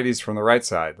some righties from the right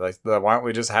side? Like, why don't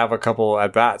we just have a couple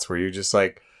at bats where you just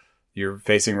like, you're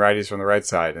facing righties from the right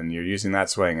side and you're using that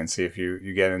swing and see if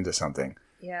you get into something.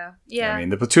 Yeah. Yeah. I mean,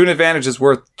 the platoon advantage is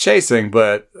worth chasing,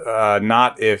 but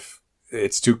not if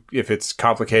it's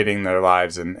complicating their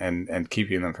lives and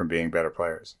keeping them from being better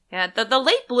players. Yeah. The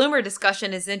late bloomer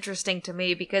discussion is interesting to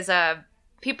me because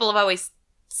people have always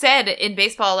said in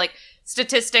baseball, like,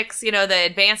 statistics, the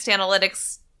advanced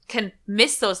analytics can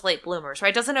miss those late bloomers, right?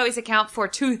 It doesn't always account for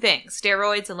two things,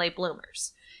 steroids and late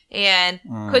bloomers. And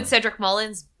could Cedric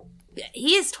Mullins,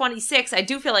 he is 26. I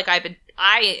do feel like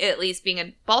I, at least being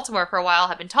in Baltimore for a while,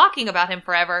 have been talking about him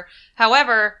forever.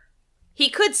 However, he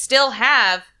could still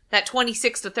have that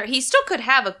 26 to 30. He still could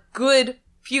have a good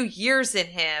few years in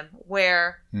him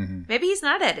where maybe he's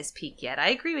not at his peak yet. I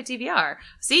agree with DVR.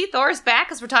 See, Thor's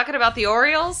back as we're talking about the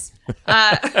Orioles.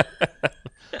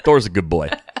 Thor's a good boy.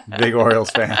 Big Orioles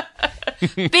fan.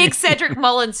 Big Cedric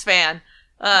Mullins fan.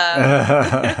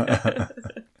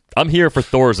 I'm here for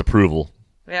Thor's approval.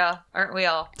 Yeah, aren't we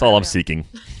all? That's all I'm seeking.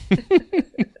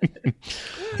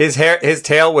 His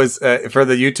tail was, for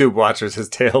the YouTube watchers, his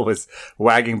tail was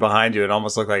wagging behind you. It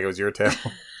almost looked like it was your tail.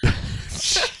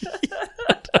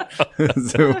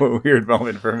 It's a weird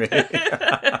moment for me.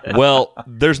 Well,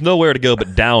 there's nowhere to go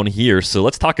but down here, so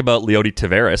let's talk about Leody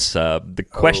Taveras. The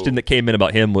question that came in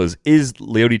about him was, is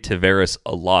Leody Taveras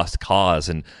a lost cause?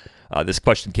 And this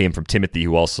question came from Timothy,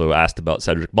 who also asked about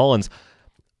Cedric Mullins.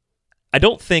 I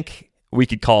don't think we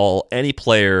could call any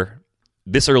player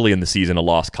this early in the season a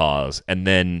lost cause, and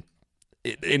then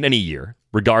in any year,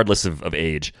 regardless of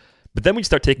age. But then we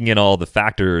start taking in all the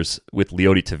factors with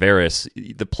Leody Taveras,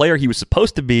 the player he was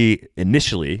supposed to be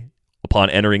initially upon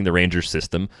entering the Rangers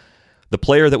system, the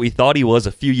player that we thought he was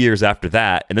a few years after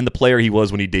that, and then the player he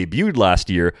was when he debuted last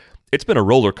year. It's been a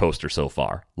roller coaster so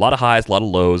far. A lot of highs, a lot of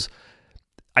lows.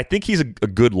 I think he's a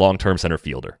good long-term center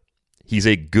fielder. He's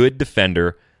a good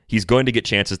defender. He's going to get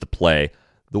chances to play.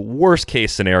 The worst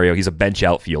case scenario, he's a bench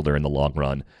outfielder in the long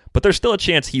run. But there's still a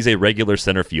chance he's a regular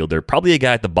center fielder, probably a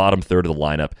guy at the bottom third of the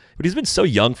lineup. But he's been so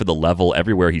young for the level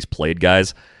everywhere he's played,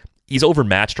 guys. He's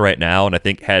overmatched right now, and I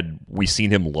think had we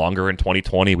seen him longer in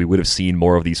 2020, we would have seen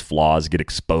more of these flaws get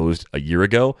exposed a year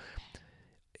ago.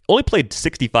 Only played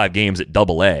 65 games at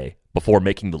Double-A before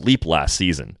making the leap last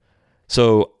season.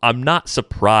 So I'm not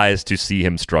surprised to see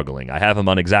him struggling. I have him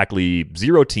on exactly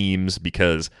 0 teams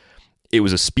because it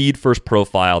was a speed-first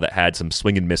profile that had some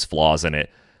swing and miss flaws in it.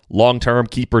 Long-term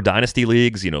keeper dynasty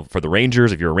leagues, for the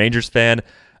Rangers, if you're a Rangers fan,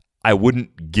 I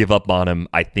wouldn't give up on him.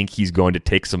 I think he's going to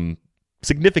take some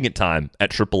significant time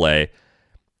at AAA,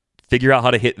 figure out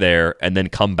how to hit there, and then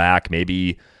come back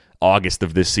maybe August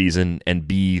of this season and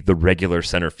be the regular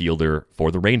center fielder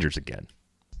for the Rangers again.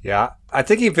 Yeah, I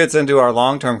think he fits into our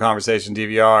long-term conversation,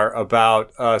 DVR,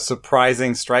 about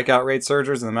surprising strikeout rate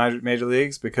surgers in the major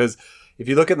leagues, because if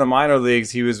you look at the minor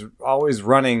leagues, he was always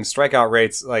running strikeout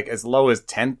rates like as low as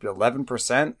 10,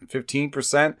 11%,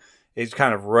 15%. It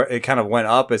kind of went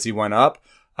up as he went up.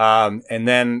 And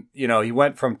then, he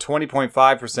went from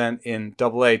 20.5% in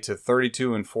Double-A to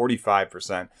 32 and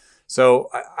 45%. So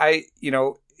I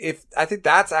think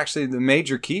that's actually the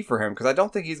major key for him, because I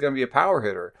don't think he's going to be a power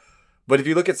hitter. But if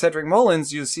you look at Cedric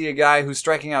Mullins, you see a guy who's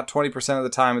striking out 20% of the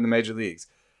time in the major leagues.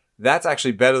 That's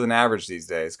actually better than average these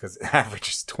days, because average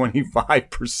is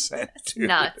 25%. Dude.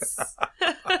 Nuts.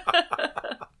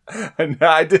 And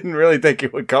I didn't really think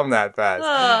it would come that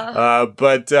fast.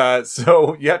 But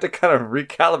so you have to kind of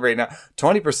recalibrate now.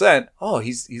 20%. Oh,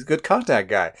 he's a good contact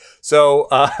guy. So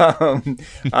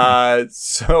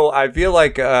so I feel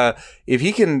like if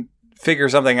he can figure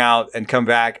something out and come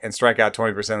back and strike out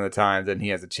 20% of the time, then he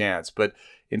has a chance. But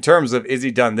in terms of, is he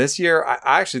done this year?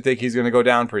 I actually think he's going to go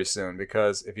down pretty soon,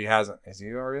 because if he hasn't, is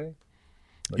he already?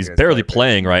 He's barely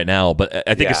playing right now, but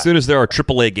I think as soon as there are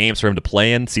AAA games for him to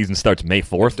play in, season starts May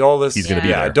 4th. He's going to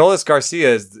be there. Adolis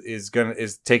Garcia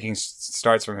is taking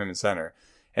starts from him in center,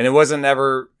 and it wasn't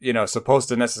ever supposed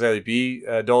to necessarily be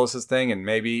Adolis' thing, and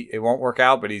maybe it won't work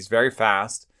out. But he's very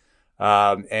fast,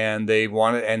 and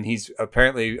and he's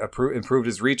apparently improved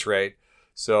his reach rate.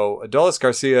 So Adolis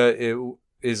Garcia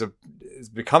is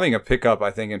becoming a pickup,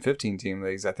 I think, in 15-team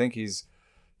leagues. I think he's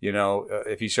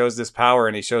if he shows this power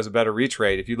and he shows a better reach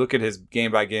rate, if you look at his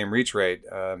game-by-game reach rate,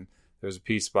 there's a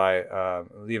piece by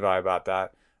Levi about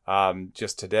that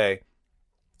just today.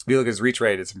 If you look at his reach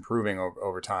rate, it's improving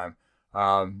over time.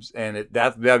 And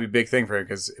that'd be a big thing for him,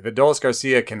 because if Adolis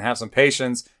Garcia can have some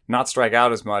patience, not strike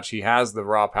out as much, he has the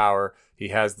raw power, he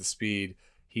has the speed,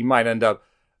 he might end up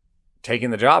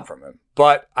taking the job from him.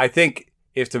 But I think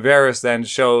if Taveras then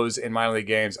shows in minor league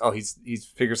games, he's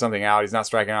figured something out, he's not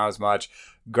striking out as much,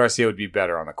 Garcia would be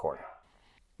better on the corner.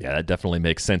 Yeah, that definitely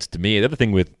makes sense to me. The other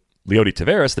thing with Leody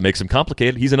Taveras that makes him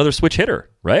complicated, he's another switch hitter,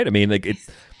 right? I mean,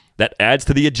 that adds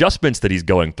to the adjustments that he's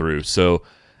going through. So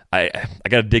I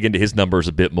got to dig into his numbers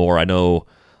a bit more. I know,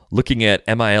 looking at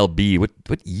MILB,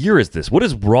 what year is this? What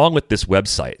is wrong with this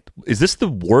website? Is this the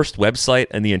worst website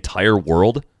in the entire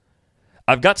world?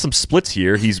 I've got some splits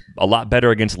here. He's a lot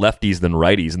better against lefties than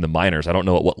righties in the minors. I don't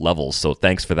know at what levels, so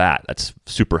thanks for that. That's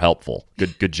super helpful.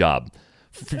 Good job.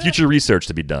 Future research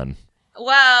to be done.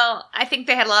 Well, I think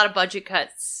they had a lot of budget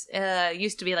cuts. It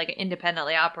used to be like an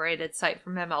independently operated site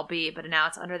from MLB, but now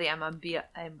it's under the MLB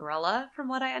umbrella, from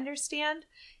what I understand.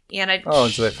 And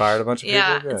so they fired a bunch of people?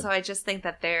 Yeah, and so I just think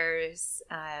that there's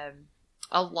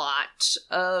a lot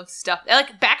of stuff.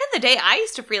 Like, back in the day, I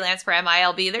used to freelance for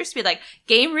MILB. There used to be, like,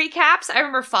 game recaps. I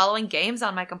remember following games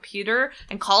on my computer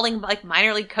and calling, like,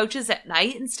 minor league coaches at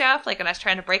night and stuff, like, when I was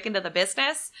trying to break into the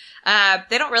business.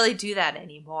 They don't really do that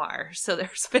anymore, so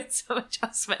there's been some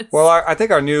adjustments. Well, I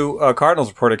think our new Cardinals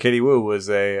reporter, Katie Wu, was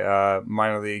a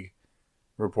minor league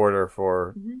reporter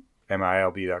for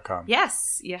MILB.com.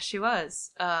 Yes, she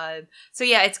was. So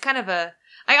yeah, it's kind of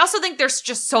I also think there's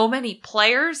just so many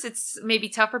players. It's maybe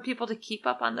tough for people to keep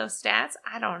up on those stats.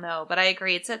 I don't know, but I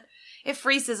agree. It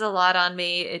freezes a lot on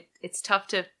me. It's tough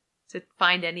to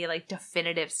find any like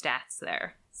definitive stats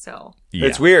there. So yeah.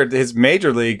 It's weird. His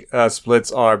major league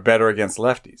splits are better against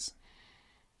lefties.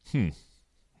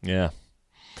 Yeah.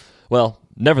 Well,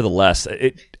 nevertheless,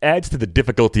 it adds to the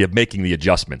difficulty of making the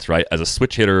adjustments, right? As a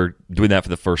switch hitter doing that for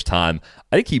the first time,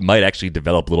 I think he might actually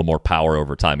develop a little more power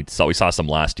over time. We saw some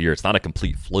last year. It's not a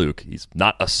complete fluke. He's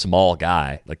not a small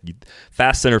guy. Like,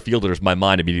 fast center fielders, my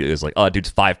mind immediately is like, oh, dude's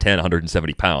 5'10",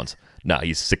 170 pounds. No,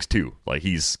 he's 6'2". Like,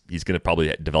 he's going to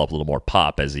probably develop a little more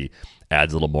pop as he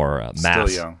adds a little more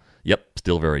mass. Still young. Yep,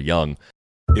 still very young.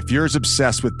 If you're as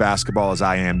obsessed with basketball as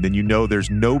I am, then you know there's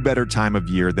no better time of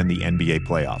year than the NBA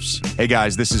playoffs. Hey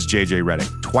guys, this is JJ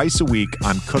Redick. Twice a week,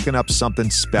 I'm cooking up something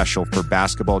special for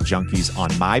basketball junkies on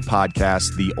my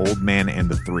podcast, The Old Man and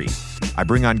the Three. I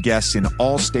bring on guests in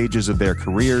all stages of their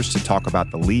careers to talk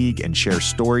about the league and share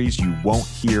stories you won't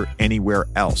hear anywhere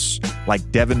else,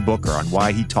 like Devin Booker on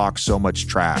why he talks so much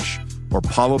trash, or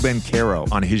Paolo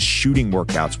Banchero on his shooting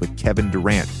workouts with Kevin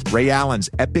Durant, Ray Allen's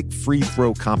epic free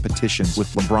throw competitions with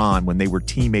LeBron when they were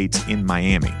teammates in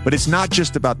Miami. But it's not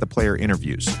just about the player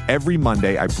interviews. Every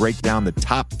Monday, I break down the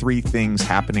top 3 things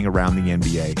happening around the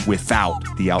NBA without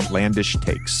the outlandish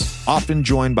takes. Often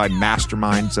joined by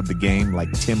masterminds of the game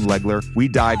like Tim Legler, we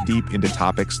dive deep into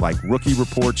topics like rookie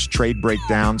reports, trade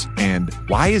breakdowns, and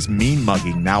why is mean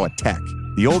mugging now a tech?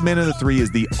 The Old Man and the Three is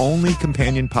the only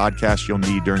companion podcast you'll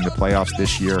need during the playoffs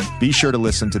this year. Be sure to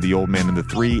listen to The Old Man and the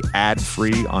Three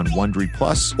ad-free on Wondery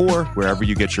Plus or wherever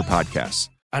you get your podcasts.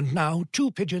 And now,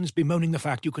 2 pigeons bemoaning the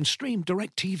fact you can stream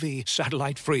DirecTV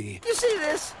satellite-free. You see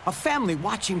this? A family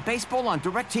watching baseball on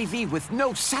DirecTV with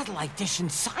no satellite dish in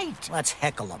sight. Let's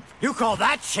heckle them. You call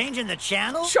that changing the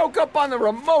channel? Choke up on the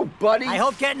remote, buddy. I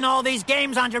hope getting all these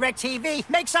games on DirecTV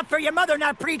makes up for your mother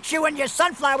not pre-chewing your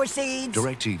sunflower seeds.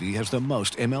 DirecTV has the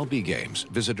most MLB games.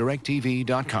 Visit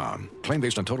DirecTV.com. Claim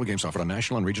based on total games offered on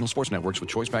national and regional sports networks with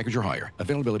choice package or higher.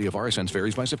 Availability of RSNs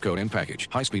varies by zip code and package.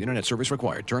 High-speed internet service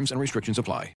required. Terms and restrictions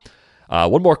apply.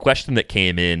 One more question that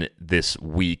came in this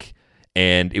week,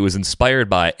 and it was inspired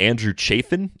by Andrew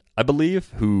Chafin, I believe,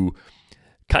 who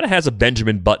kind of has a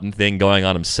Benjamin Button thing going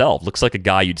on himself. Looks like a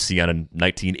guy you'd see on a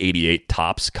 1988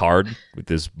 Topps card with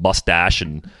his mustache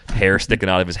and hair sticking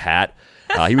out of his hat.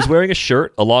 He was wearing a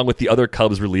shirt along with the other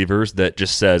Cubs relievers that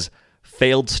just says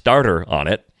 "failed starter" on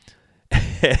it.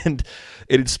 And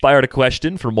it inspired a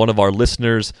question from one of our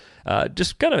listeners,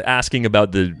 just kind of asking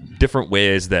about the different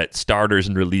ways that starters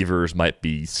and relievers might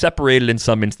be separated in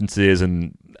some instances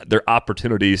and their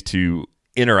opportunities to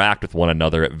interact with one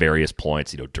another at various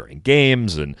points, during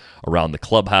games and around the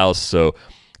clubhouse. So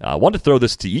I wanted to throw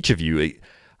this to each of you.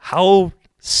 How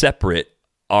separate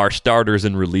are starters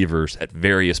and relievers at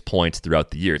various points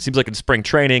throughout the year? It seems like in spring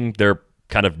training, they're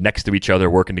kind of next to each other,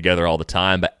 working together all the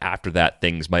time, but after that,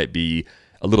 things might be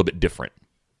a little bit different.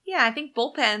 Yeah, I think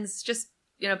bullpens, just,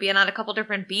 being on a couple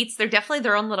different beats, they're definitely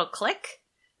their own little clique.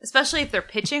 especially if they're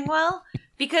pitching well,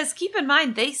 because keep in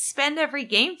mind, they spend every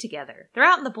game together. They're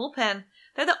out in the bullpen.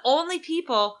 They're the only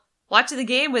people watching the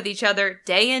game with each other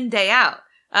day in, day out.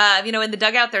 In the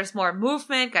dugout, there's more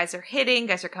movement. Guys are hitting.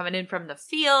 Guys are coming in from the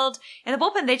field. In the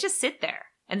bullpen, they just sit there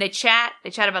and they chat. They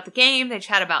chat about the game. They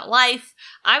chat about life.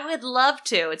 I would love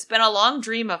to. It's been a long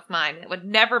dream of mine. It would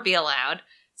never be allowed.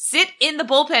 Sit in the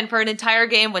bullpen for an entire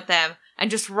game with them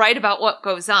and just write about what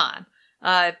goes on.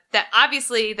 That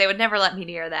obviously they would never let me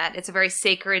near that. It's a very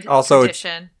sacred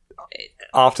tradition. It's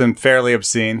often fairly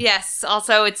obscene. Yes.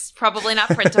 Also, it's probably not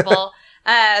printable.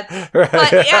 But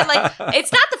yeah,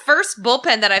 it's not the first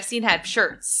bullpen that I've seen have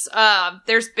shirts.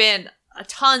 There's been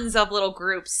tons of little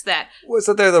groups that.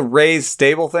 Wasn't there the Rays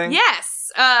stable thing?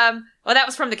 Yes. Well, that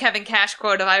was from the Kevin Cash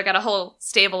quote of "I've got a whole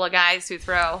stable of guys who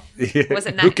throw." Was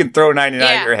it 90? Who can throw 99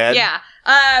 at your head? Yeah.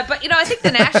 But I think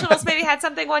the Nationals maybe had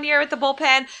something one year with the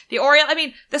bullpen. The Orioles.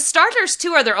 The starters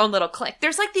too are their own little clique.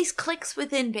 There's like these cliques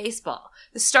within baseball.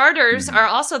 The starters are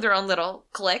also their own little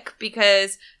clique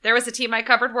because there was a team I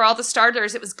covered where all the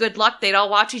starters, it was good luck. They'd all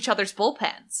watch each other's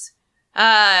bullpens.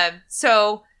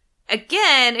 So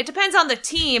again, it depends on the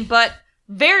team, but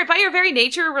by your very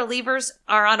nature, relievers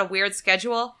are on a weird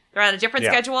schedule. They're on a different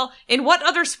schedule. In what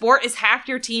other sport is half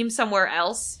your team somewhere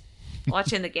else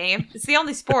watching the game? It's the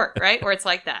only sport, right? Where it's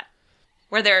like that.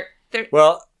 Where they're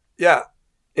Well, yeah.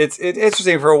 It's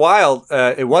interesting. For a while,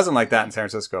 it wasn't like that in San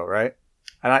Francisco, right?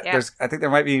 And I think there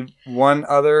might be one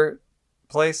other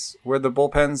place where the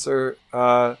bullpens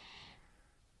are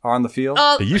on the field.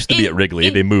 They used to be at Wrigley.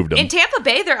 They moved them. In Tampa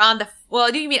Bay, they're on the...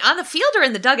 Well, do you mean on the field or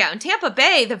in the dugout? In Tampa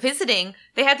Bay, the visiting,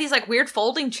 they had these like weird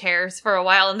folding chairs for a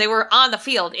while, and they were on the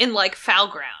field in like foul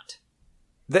ground.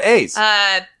 The A's.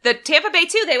 The Tampa Bay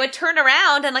too, they would turn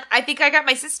around and I think I got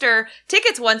my sister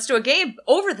tickets once to a game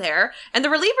over there, and the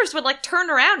relievers would turn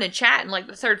around and chat in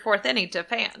the third, fourth inning to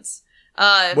fans.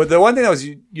 Well, the one thing that was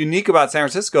unique about San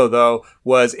Francisco, though,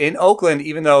 was in Oakland,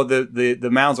 even though the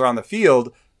mounds are on the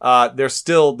field, there's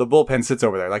still the bullpen sits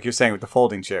over there, like you're saying with the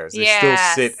folding chairs. They still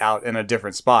sit out in a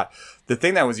different spot. The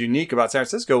thing that was unique about San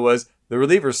Francisco was the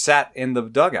relievers sat in the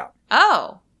dugout.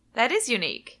 Oh, that is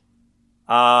unique.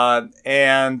 I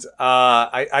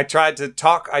tried to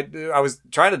talk. I was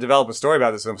trying to develop a story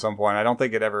about this at some point. I don't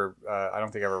think I ever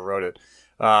wrote it.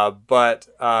 But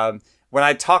when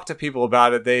I talked to people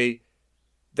about it, they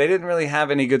didn't really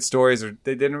have any good stories, or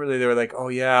they were like, oh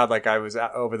yeah, I was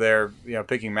over there,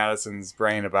 picking Madison's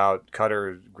brain about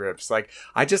cutter grips.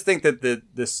 I just think that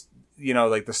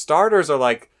the starters are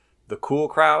like the cool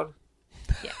crowd,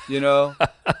 they're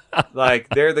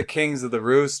the kings of the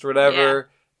roost, whatever. Yeah.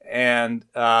 And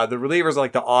the relievers are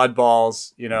like the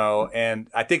oddballs, and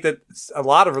I think that a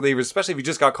lot of relievers, especially if you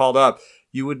just got called up,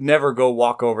 you would never go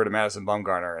walk over to Madison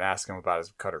Bumgarner and ask him about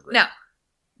his cutter grip. No.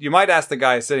 You might ask the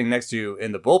guy sitting next to you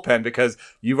in the bullpen because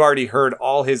you've already heard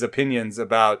all his opinions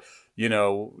about,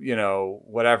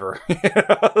 whatever.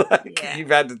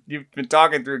 You've been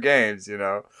talking through games,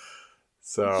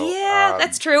 So yeah,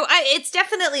 that's true. It's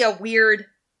definitely a weird.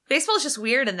 Baseball is just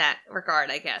weird in that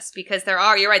regard, I guess, because you're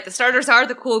right. The starters are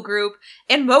the cool group,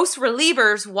 and most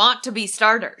relievers want to be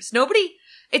starters.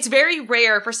 It's very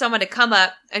rare for someone to come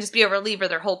up and just be a reliever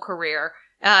their whole career.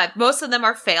 Most of them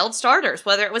are failed starters,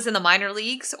 whether it was in the minor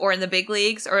leagues or in the big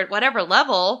leagues or at whatever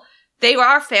level, they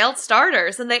are failed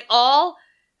starters. And they all,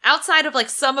 outside of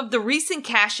some of the recent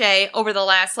cachet over the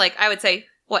last, I would say,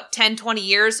 10, 20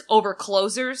 years over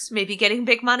closers, maybe getting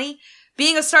big money,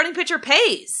 being a starting pitcher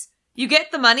pays. You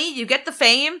get the money, you get the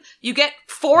fame, you get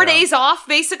 4 days off,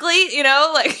 basically, you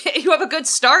have a good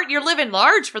start, you're living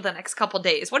large for the next couple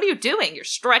days. What are you doing? You're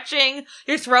stretching,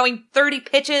 you're throwing 30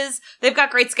 pitches. They've got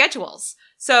great schedules.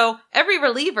 So every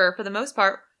reliever, for the most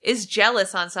part, is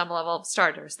jealous on some level of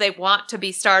starters. They want to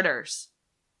be starters.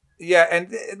 Yeah,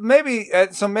 and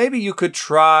maybe you could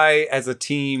try as a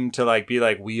team to be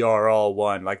we are all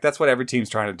one. That's what every team's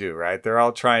trying to do, right? They're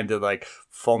all trying to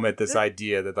foment this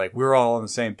idea that we're all on the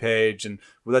same page, and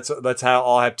let's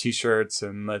all have t-shirts,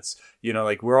 and let's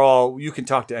we're all, you can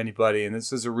talk to anybody, and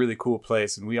this is a really cool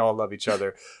place, and we all love each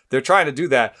other. They're trying to do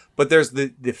that, but there's the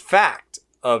fact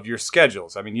of your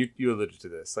schedules. I mean, you alluded to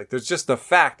this. There's just the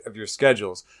fact of your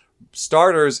schedules.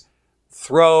 Starters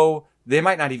throw. They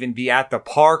might not even be at the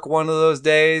park one of those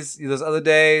days. Those other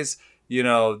days,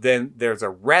 then there's a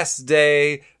rest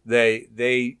day.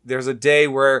 There's a day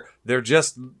where they're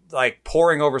just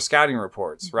poring over scouting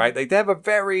reports, right? They have a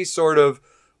very sort of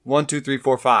 1, 2, 3,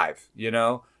 4, 5.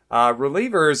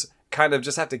 Relievers kind of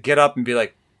just have to get up and be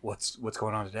like, what's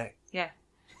going on today? Yeah.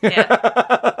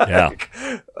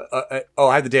 Yeah.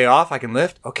 I have the day off. I can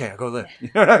lift. Okay, I'll go lift. You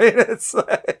know what I mean? It's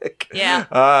like,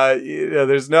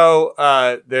 there's no,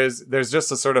 there's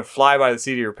just a sort of fly by the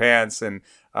seat of your pants. And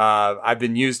I've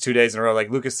been used 2 days in a row. Like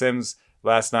Lucas Sims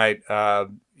last night,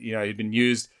 he'd been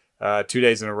used 2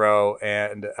 days in a row.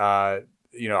 And,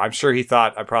 I'm sure he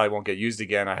thought I probably won't get used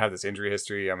again. I have this injury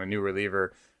history. I'm a new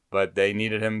reliever. But they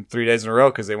needed him 3 days in a row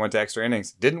because they went to extra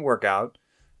innings. Didn't work out.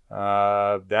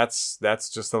 That's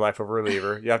just the life of a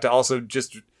reliever. You have to also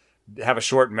just have a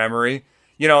short memory.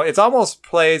 It's almost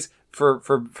plays for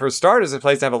starters. It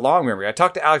plays to have a long memory. I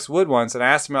talked to Alex Wood once and I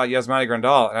asked him about Yasmani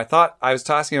Grandal, and I thought I was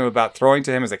asking him about throwing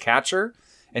to him as a catcher,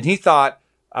 and he thought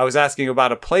I was asking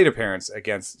about a plate appearance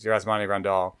against Yasmani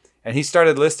Grandal, and he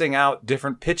started listing out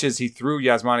different pitches he threw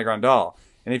Yasmani Grandal.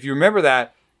 And if you remember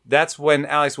that's when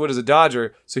Alex Wood is a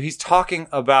Dodger, so he's talking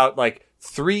about like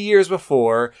 3 years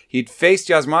before, he'd faced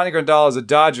Yasmani Grandal as a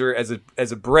Dodger, as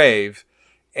a Brave,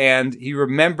 and he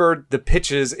remembered the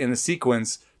pitches in the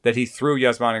sequence that he threw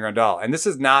Yasmani Grandal. And this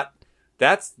is not,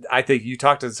 I think you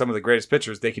talk to some of the greatest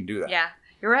pitchers, they can do that. Yeah,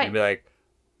 you're right. And be like,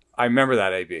 I remember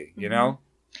that, AB, you know?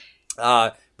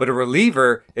 But a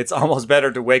reliever, it's almost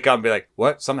better to wake up and be like,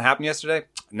 what? Something happened yesterday?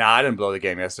 Nah, I didn't blow the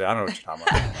game yesterday. I don't know what you're talking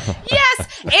about. Yes.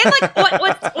 And like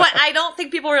what I don't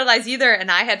think people realize either, and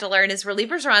I had to learn, is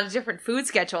relievers are on a different food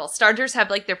schedule. Starters have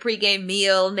like their pregame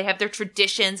meal and they have their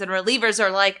traditions, and relievers are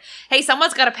like, hey,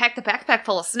 someone's got to pack the backpack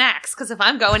full of snacks, because if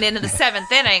I'm going into the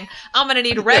seventh inning, I'm going to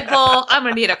need a Red Bull. I'm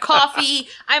going to need a coffee.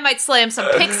 I might slam some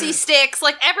Pixie Sticks.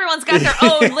 Like everyone's got their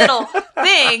own little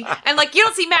thing. And like you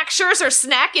don't see Max Scherzer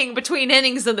snacking between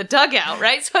innings in the dugout,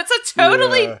 right? So it's a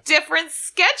totally different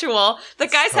schedule that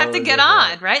guys have to get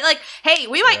on, right? Like, hey,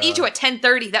 we might need you at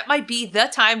 10:30. That might be the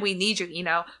time we need you,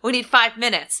 we need 5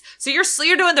 minutes. So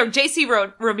you're doing the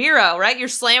JC Ramiro, right? You're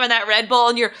slamming that Red Bull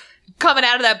and you're coming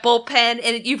out of that bullpen,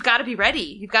 and you've got to be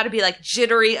ready. You've got to be like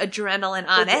jittery, adrenaline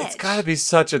on edge. It's got to be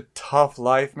such a tough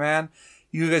life, man.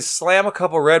 You just slam a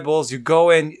couple Red Bulls, you go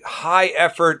in high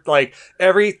effort, like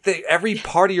every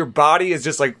part of your body is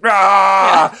just like,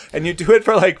 and you do it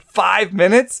for like 5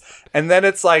 minutes, and then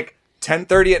it's like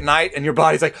 10:30 at night, and your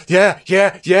body's like, yeah,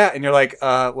 and you're like,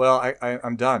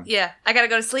 I'm done. Yeah, I gotta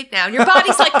go to sleep now. And your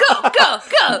body's like, go.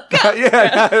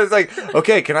 Yeah, it's like,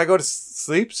 okay, can I go to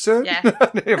sleep soon? Yeah.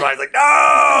 Your body's like,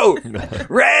 no,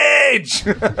 rage.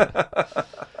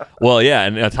 Well, yeah,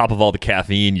 and on top of all the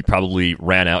caffeine, you probably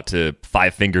ran out to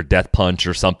 5-finger death punch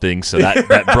or something, so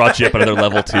that brought you up another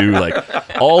level too. Like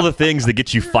all the things that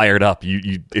get you fired up,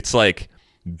 it's like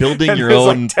building your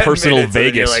own like personal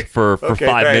Vegas like, for 5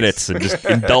 minutes and just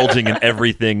indulging in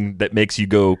everything that makes you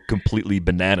go completely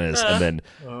bananas, and then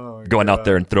going out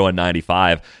there and throwing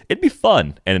 95. It'd be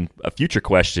fun. And a future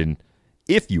question,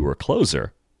 if you were a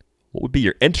closer, what would be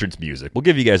your entrance music? We'll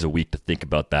give you guys a week to think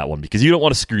about that one, because you don't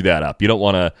want to screw that up. You don't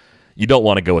want to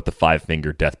go with the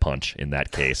 5-finger death punch in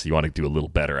that case. You want to do a little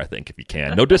better, I think, if you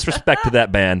can. No disrespect to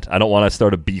that band. I don't want to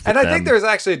start a beef with them. And I think there's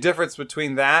actually a difference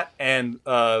between that and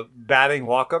batting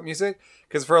walk-up music.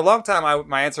 Because for a long time,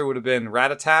 my answer would have been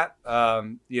Rat-a-tat.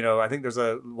 I think there's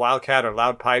a Wildcat or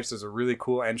Loud Pipes. There's a really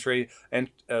cool entry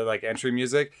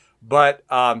music. But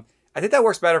I think that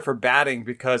works better for batting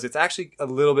because it's actually a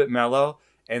little bit mellow.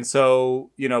 And so,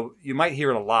 you might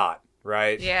hear it a lot,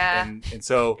 right? Yeah. And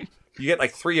so you get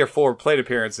like 3 or 4 plate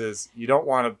appearances. You don't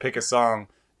want to pick a song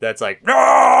that's like, no.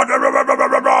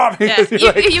 Yeah.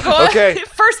 You go, okay.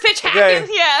 First pitch hacking.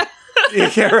 Okay. Yeah.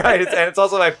 Yeah, right. And it's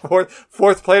also my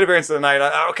fourth plate appearance of the night.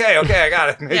 Okay, I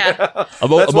got it. Yeah.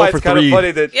 That's why it's kind of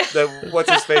funny that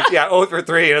what's his face? Yeah, 0 for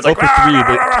 3, and it's like 0 for 3,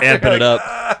 but amping it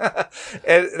up.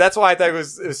 And that's why I thought it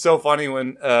was so funny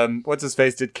when what's his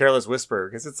face did Careless Whisper,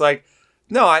 because it's like,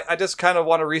 no, I just kind of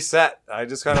want to reset. I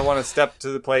just kind of want to step to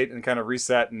the plate and kind of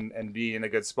reset and be in a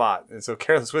good spot. And so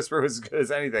Careless Whisper was as good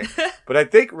as anything. But I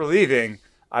think relieving,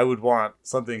 I would want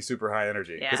something super high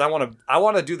energy, because I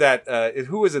want to do that.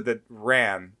 Who was it that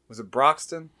ran? Was it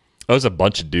Broxton? That was a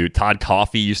bunch of dudes. Todd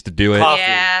Coffey used to do it. Coffey,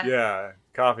 yeah.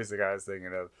 Coffey's the guy I was thinking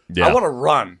of. Yeah. I want to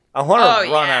run. I want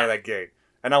to run out of that gate,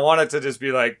 and I want it to just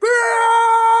be like.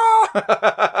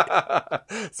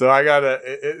 So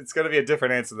it's gonna be a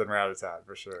different answer than Rat-a-tat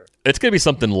for sure. It's gonna be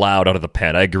something loud out of the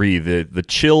pen. I agree. The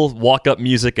chill walk up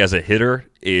music as a hitter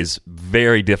is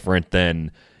very different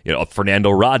than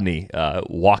Fernando Rodney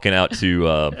walking out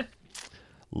to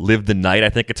Live the Night, I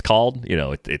think it's called.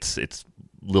 It's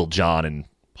Lil Jon and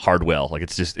Hardwell. Like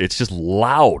it's just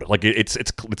loud. Like it's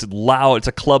loud. It's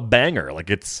a club banger. Like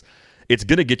it's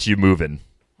gonna get you moving.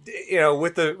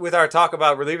 With our talk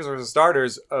about relievers versus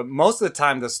starters, most of the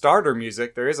time the starter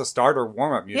music, there is a starter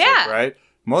warm up music, right?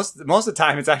 Most of the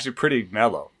time it's actually pretty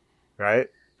mellow, right?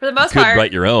 For the most you could part.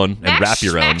 write your own and rap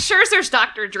your own. Max Scherzer's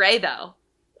Dr. Dre, though.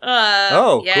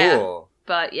 Cool.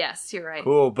 But yes, you're right.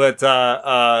 Cool, but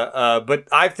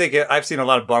I've seen a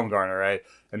lot of Bumgarner, right?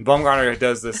 And Bumgarner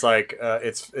does this like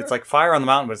it's like Fire on the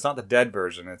Mountain, but it's not the dead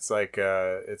version. It's like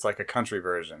a country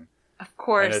version. Of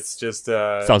course, and it's just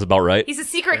sounds about right. He's a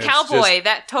secret cowboy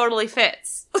that totally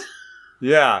fits.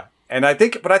 Yeah, and I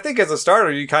think as a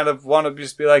starter, you kind of want to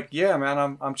just be like, yeah,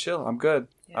 man, I'm chill, I'm good,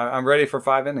 I'm ready for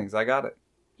 5 innings, I got it.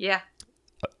 Yeah.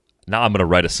 Now I'm going to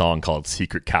write a song called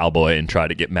Secret Cowboy and try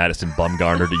to get Madison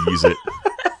Bumgarner to use it.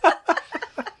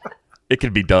 It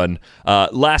can be done.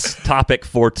 Last topic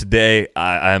for today.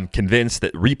 I'm convinced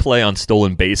that replay on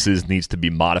stolen bases needs to be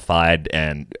modified,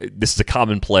 and this is a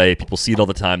common play. People see it all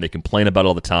the time. They complain about it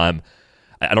all the time.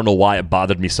 I don't know why it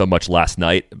bothered me so much last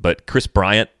night, but Chris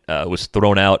Bryant was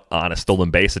thrown out on a stolen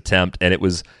base attempt, and it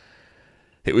was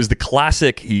the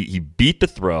classic. He beat the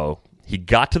throw. He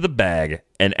got to the bag,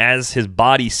 and as his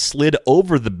body slid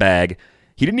over the bag,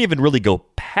 he didn't even really go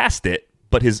past it,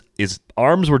 but his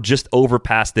arms were just over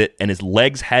past it, and his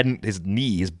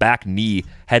back knee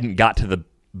hadn't got to the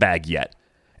bag yet.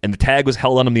 And the tag was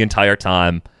held on him the entire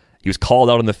time. He was called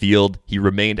out on the field. He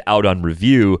remained out on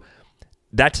review.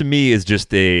 That to me is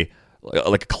just a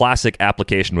classic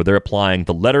application where they're applying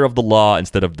the letter of the law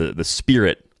instead of the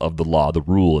spirit of the law, the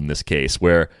rule in this case,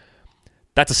 where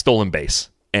that's a stolen base.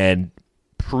 And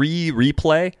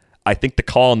pre-replay, I think the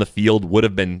call on the field would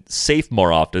have been safe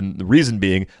more often. The reason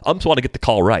being, umps want to get the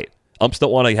call right. Umps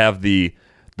don't want to have the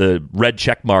red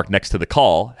check mark next to the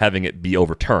call, having it be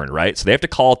overturned, right? So they have to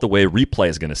call it the way replay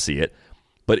is going to see it.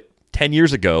 But 10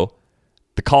 years ago,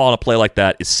 the call on a play like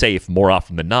that is safe more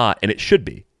often than not, and it should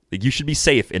be. You should be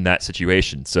safe in that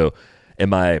situation. So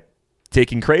am I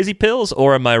taking crazy pills,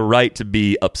 or am I right to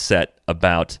be upset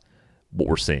about what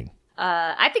we're seeing?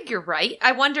 I think you're right.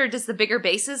 I wonder, does the bigger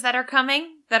bases that are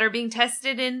coming, that are being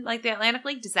tested in like the Atlantic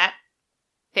League, does that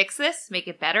fix this, make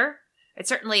it better? It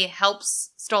certainly helps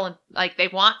they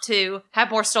want to have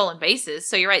more stolen bases.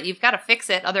 So you're right, you've got to fix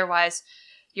it. Otherwise,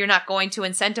 you're not going to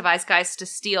incentivize guys to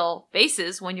steal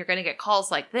bases when you're going to get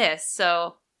calls like this.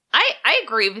 So I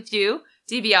agree with you,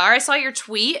 DVR. I saw your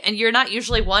tweet, and you're not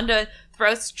usually one to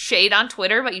throw shade on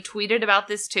Twitter, but you tweeted about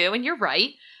this too, and you're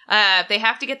right. They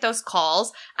have to get those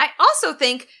calls. I also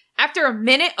think after a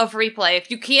minute of replay, if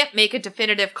you can't make a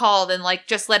definitive call, then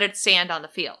just let it stand on the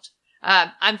field.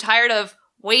 I'm tired of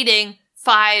waiting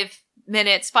 5+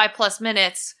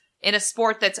 minutes in a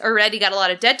sport that's already got a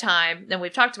lot of dead time. And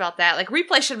we've talked about that.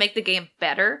 Replay should make the game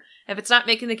better. If it's not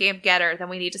making the game better, then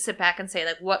we need to sit back and say,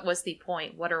 what was the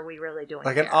point? What are we really doing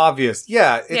here? An obvious,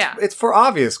 it's for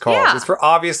obvious calls. Yeah. It's for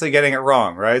obviously getting it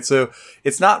wrong, right? So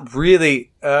it's not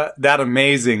really that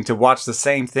amazing to watch the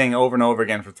same thing over and over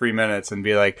again for 3 minutes and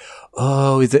be like,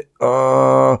 oh, is it?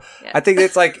 Oh, yeah. I think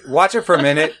it's watch it for a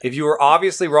minute. If you were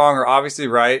obviously wrong or obviously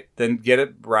right, then get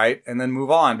it right and then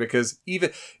move on. Because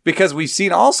we've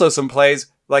seen also some plays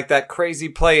like that crazy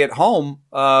play at home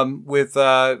with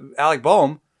Alec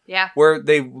Boehm. Yeah. Where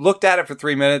they looked at it for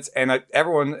 3 minutes and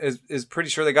everyone is pretty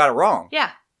sure they got it wrong.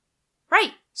 Yeah.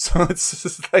 Right. So it's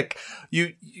just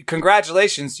you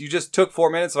congratulations, you just took 4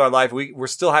 minutes of our life. We're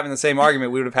still having the same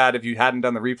argument we would have had if you hadn't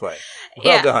done the replay.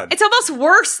 Well done. It's almost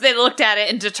worse they looked at it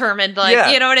and determined,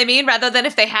 you know what I mean? Rather than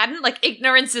if they hadn't,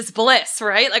 ignorance is bliss,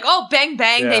 right? Oh, bang,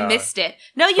 bang, they missed it.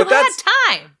 No, you had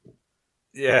time.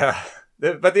 Yeah.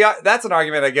 But that's an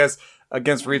argument, I guess,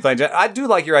 against replay. I do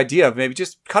like your idea of maybe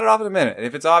just cut it off in a minute. And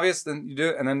if it's obvious, then you do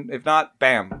it. And then if not,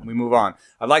 bam, we move on.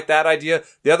 I like that idea.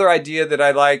 The other idea that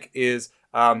I like is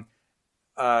the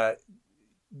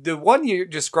one you're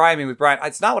describing with Brian.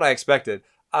 It's not what I expected.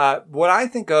 What I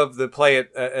think of the play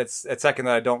at second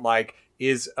that I don't like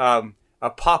is a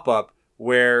pop-up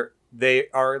where they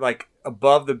are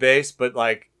above the base, but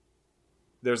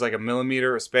there's a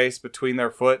millimeter of space between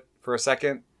their foot for a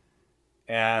second.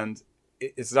 And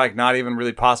it's not even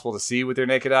really possible to see with their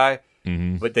naked eye,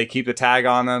 but they keep the tag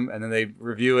on them and then they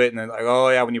review it and then oh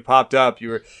yeah, when you popped up, you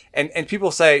were, and people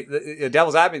say, the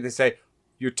devil's advocate, they say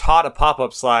you're taught a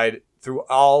pop-up slide through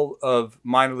all of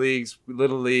minor leagues,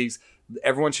 little leagues.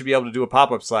 Everyone should be able to do a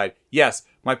pop-up slide. Yes.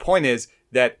 My point is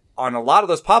that on a lot of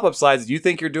those pop-up slides, you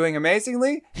think you're doing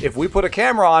amazingly. If we put a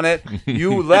camera on it,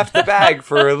 you left the bag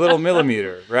for a little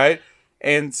millimeter, right?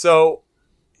 And so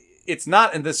it's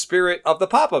not in the spirit of the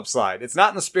pop-up slide. It's not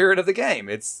in the spirit of the game.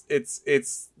 It's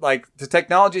the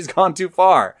technology's gone too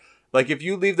far. If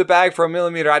you leave the bag for a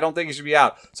millimeter, I don't think you should be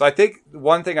out. So I think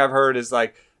one thing I've heard is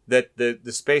that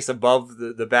the space above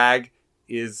the bag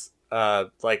is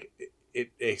it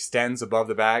extends above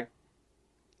the bag.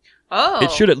 Oh.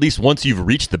 It should at least once you've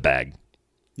reached the bag.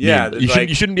 Yeah,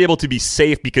 you shouldn't be able to be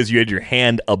safe because you had your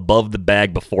hand above the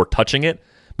bag before touching it.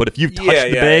 But if you've touched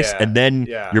the base and then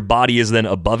your body is then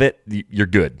above it, you're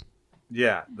good.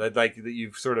 Yeah, like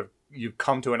you've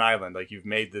come to an island, like you've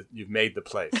made the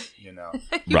place, you know.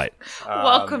 Right.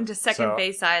 Welcome to Second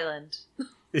Base Island.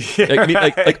 I mean,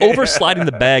 like oversliding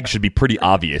the bag should be pretty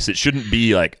obvious. It shouldn't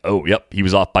be like, oh, yep, he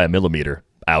was off by a millimeter,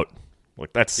 out.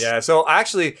 Like that's So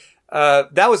actually,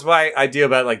 that was my idea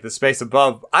about like the space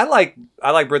above. I like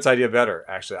Britt's idea better,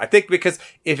 actually. I think because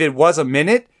if it was a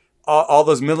minute, all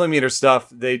those millimeter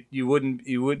stuff,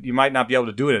 you might not be able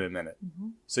to do it in a minute.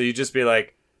 Mm-hmm. So you just be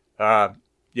like,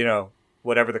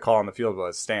 whatever the call on the field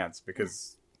was, stance,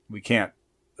 because we can't.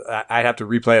 I'd have to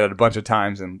replay it a bunch of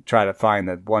times and try to find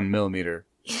that 1 millimeter.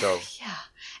 So yeah,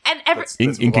 and that's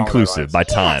inconclusive by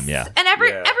time. Yes. Yeah, and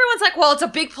everyone's like, well, it's a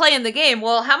big play in the game.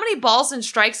 Well, how many balls and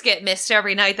strikes get missed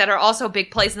every night that are also big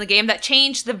plays in the game that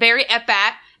change the very at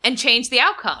bat and change the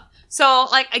outcome? So,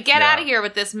 like, get out of here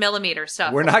with this millimeter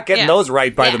stuff. We're not getting those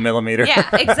right by the millimeter. Yeah,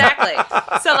 exactly.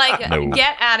 So, like,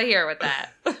 get out of here with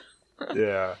that.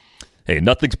 Yeah. Hey,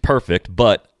 nothing's perfect,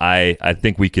 but I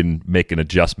think we can make an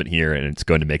adjustment here, and it's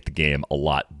going to make the game a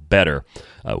lot better.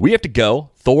 We have to go.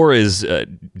 Thor is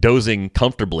dozing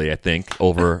comfortably, I think,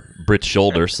 over Britt's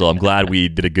shoulder, so I'm glad we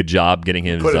did a good job getting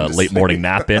his late morning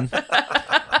nap in.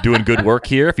 Doing good work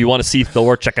here. If you want to see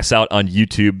Thor, check us out on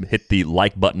YouTube. Hit the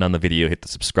like button on the video. Hit the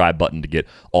subscribe button to get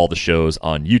all the shows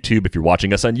on YouTube. If you're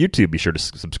watching us on YouTube, be sure to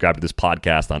subscribe to this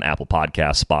podcast on Apple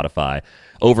Podcasts, Spotify,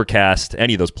 Overcast,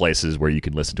 any of those places where you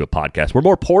can listen to a podcast. We're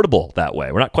more portable that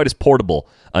way. We're not quite as portable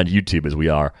on YouTube as we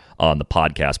are on the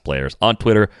podcast players. On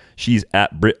Twitter, she's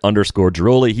at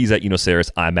Britt_Giroli. He's at Enoceris.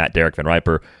 I'm at Derek Van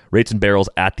Riper. Rates and Barrels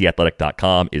at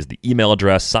theathletic.com is the email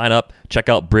address. Sign up. Check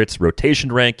out Britt's rotation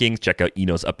rankings. Check out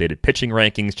Eno's updated pitching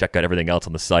rankings. Check out everything else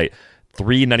on the site.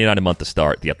 $3.99 a month to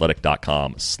start.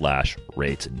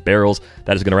 Theathletic.com/Rates and Barrels.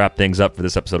 That is going to wrap things up for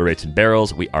this episode of Rates and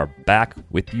Barrels. We are back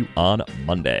with you on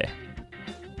Monday.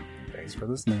 Thanks for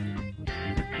listening.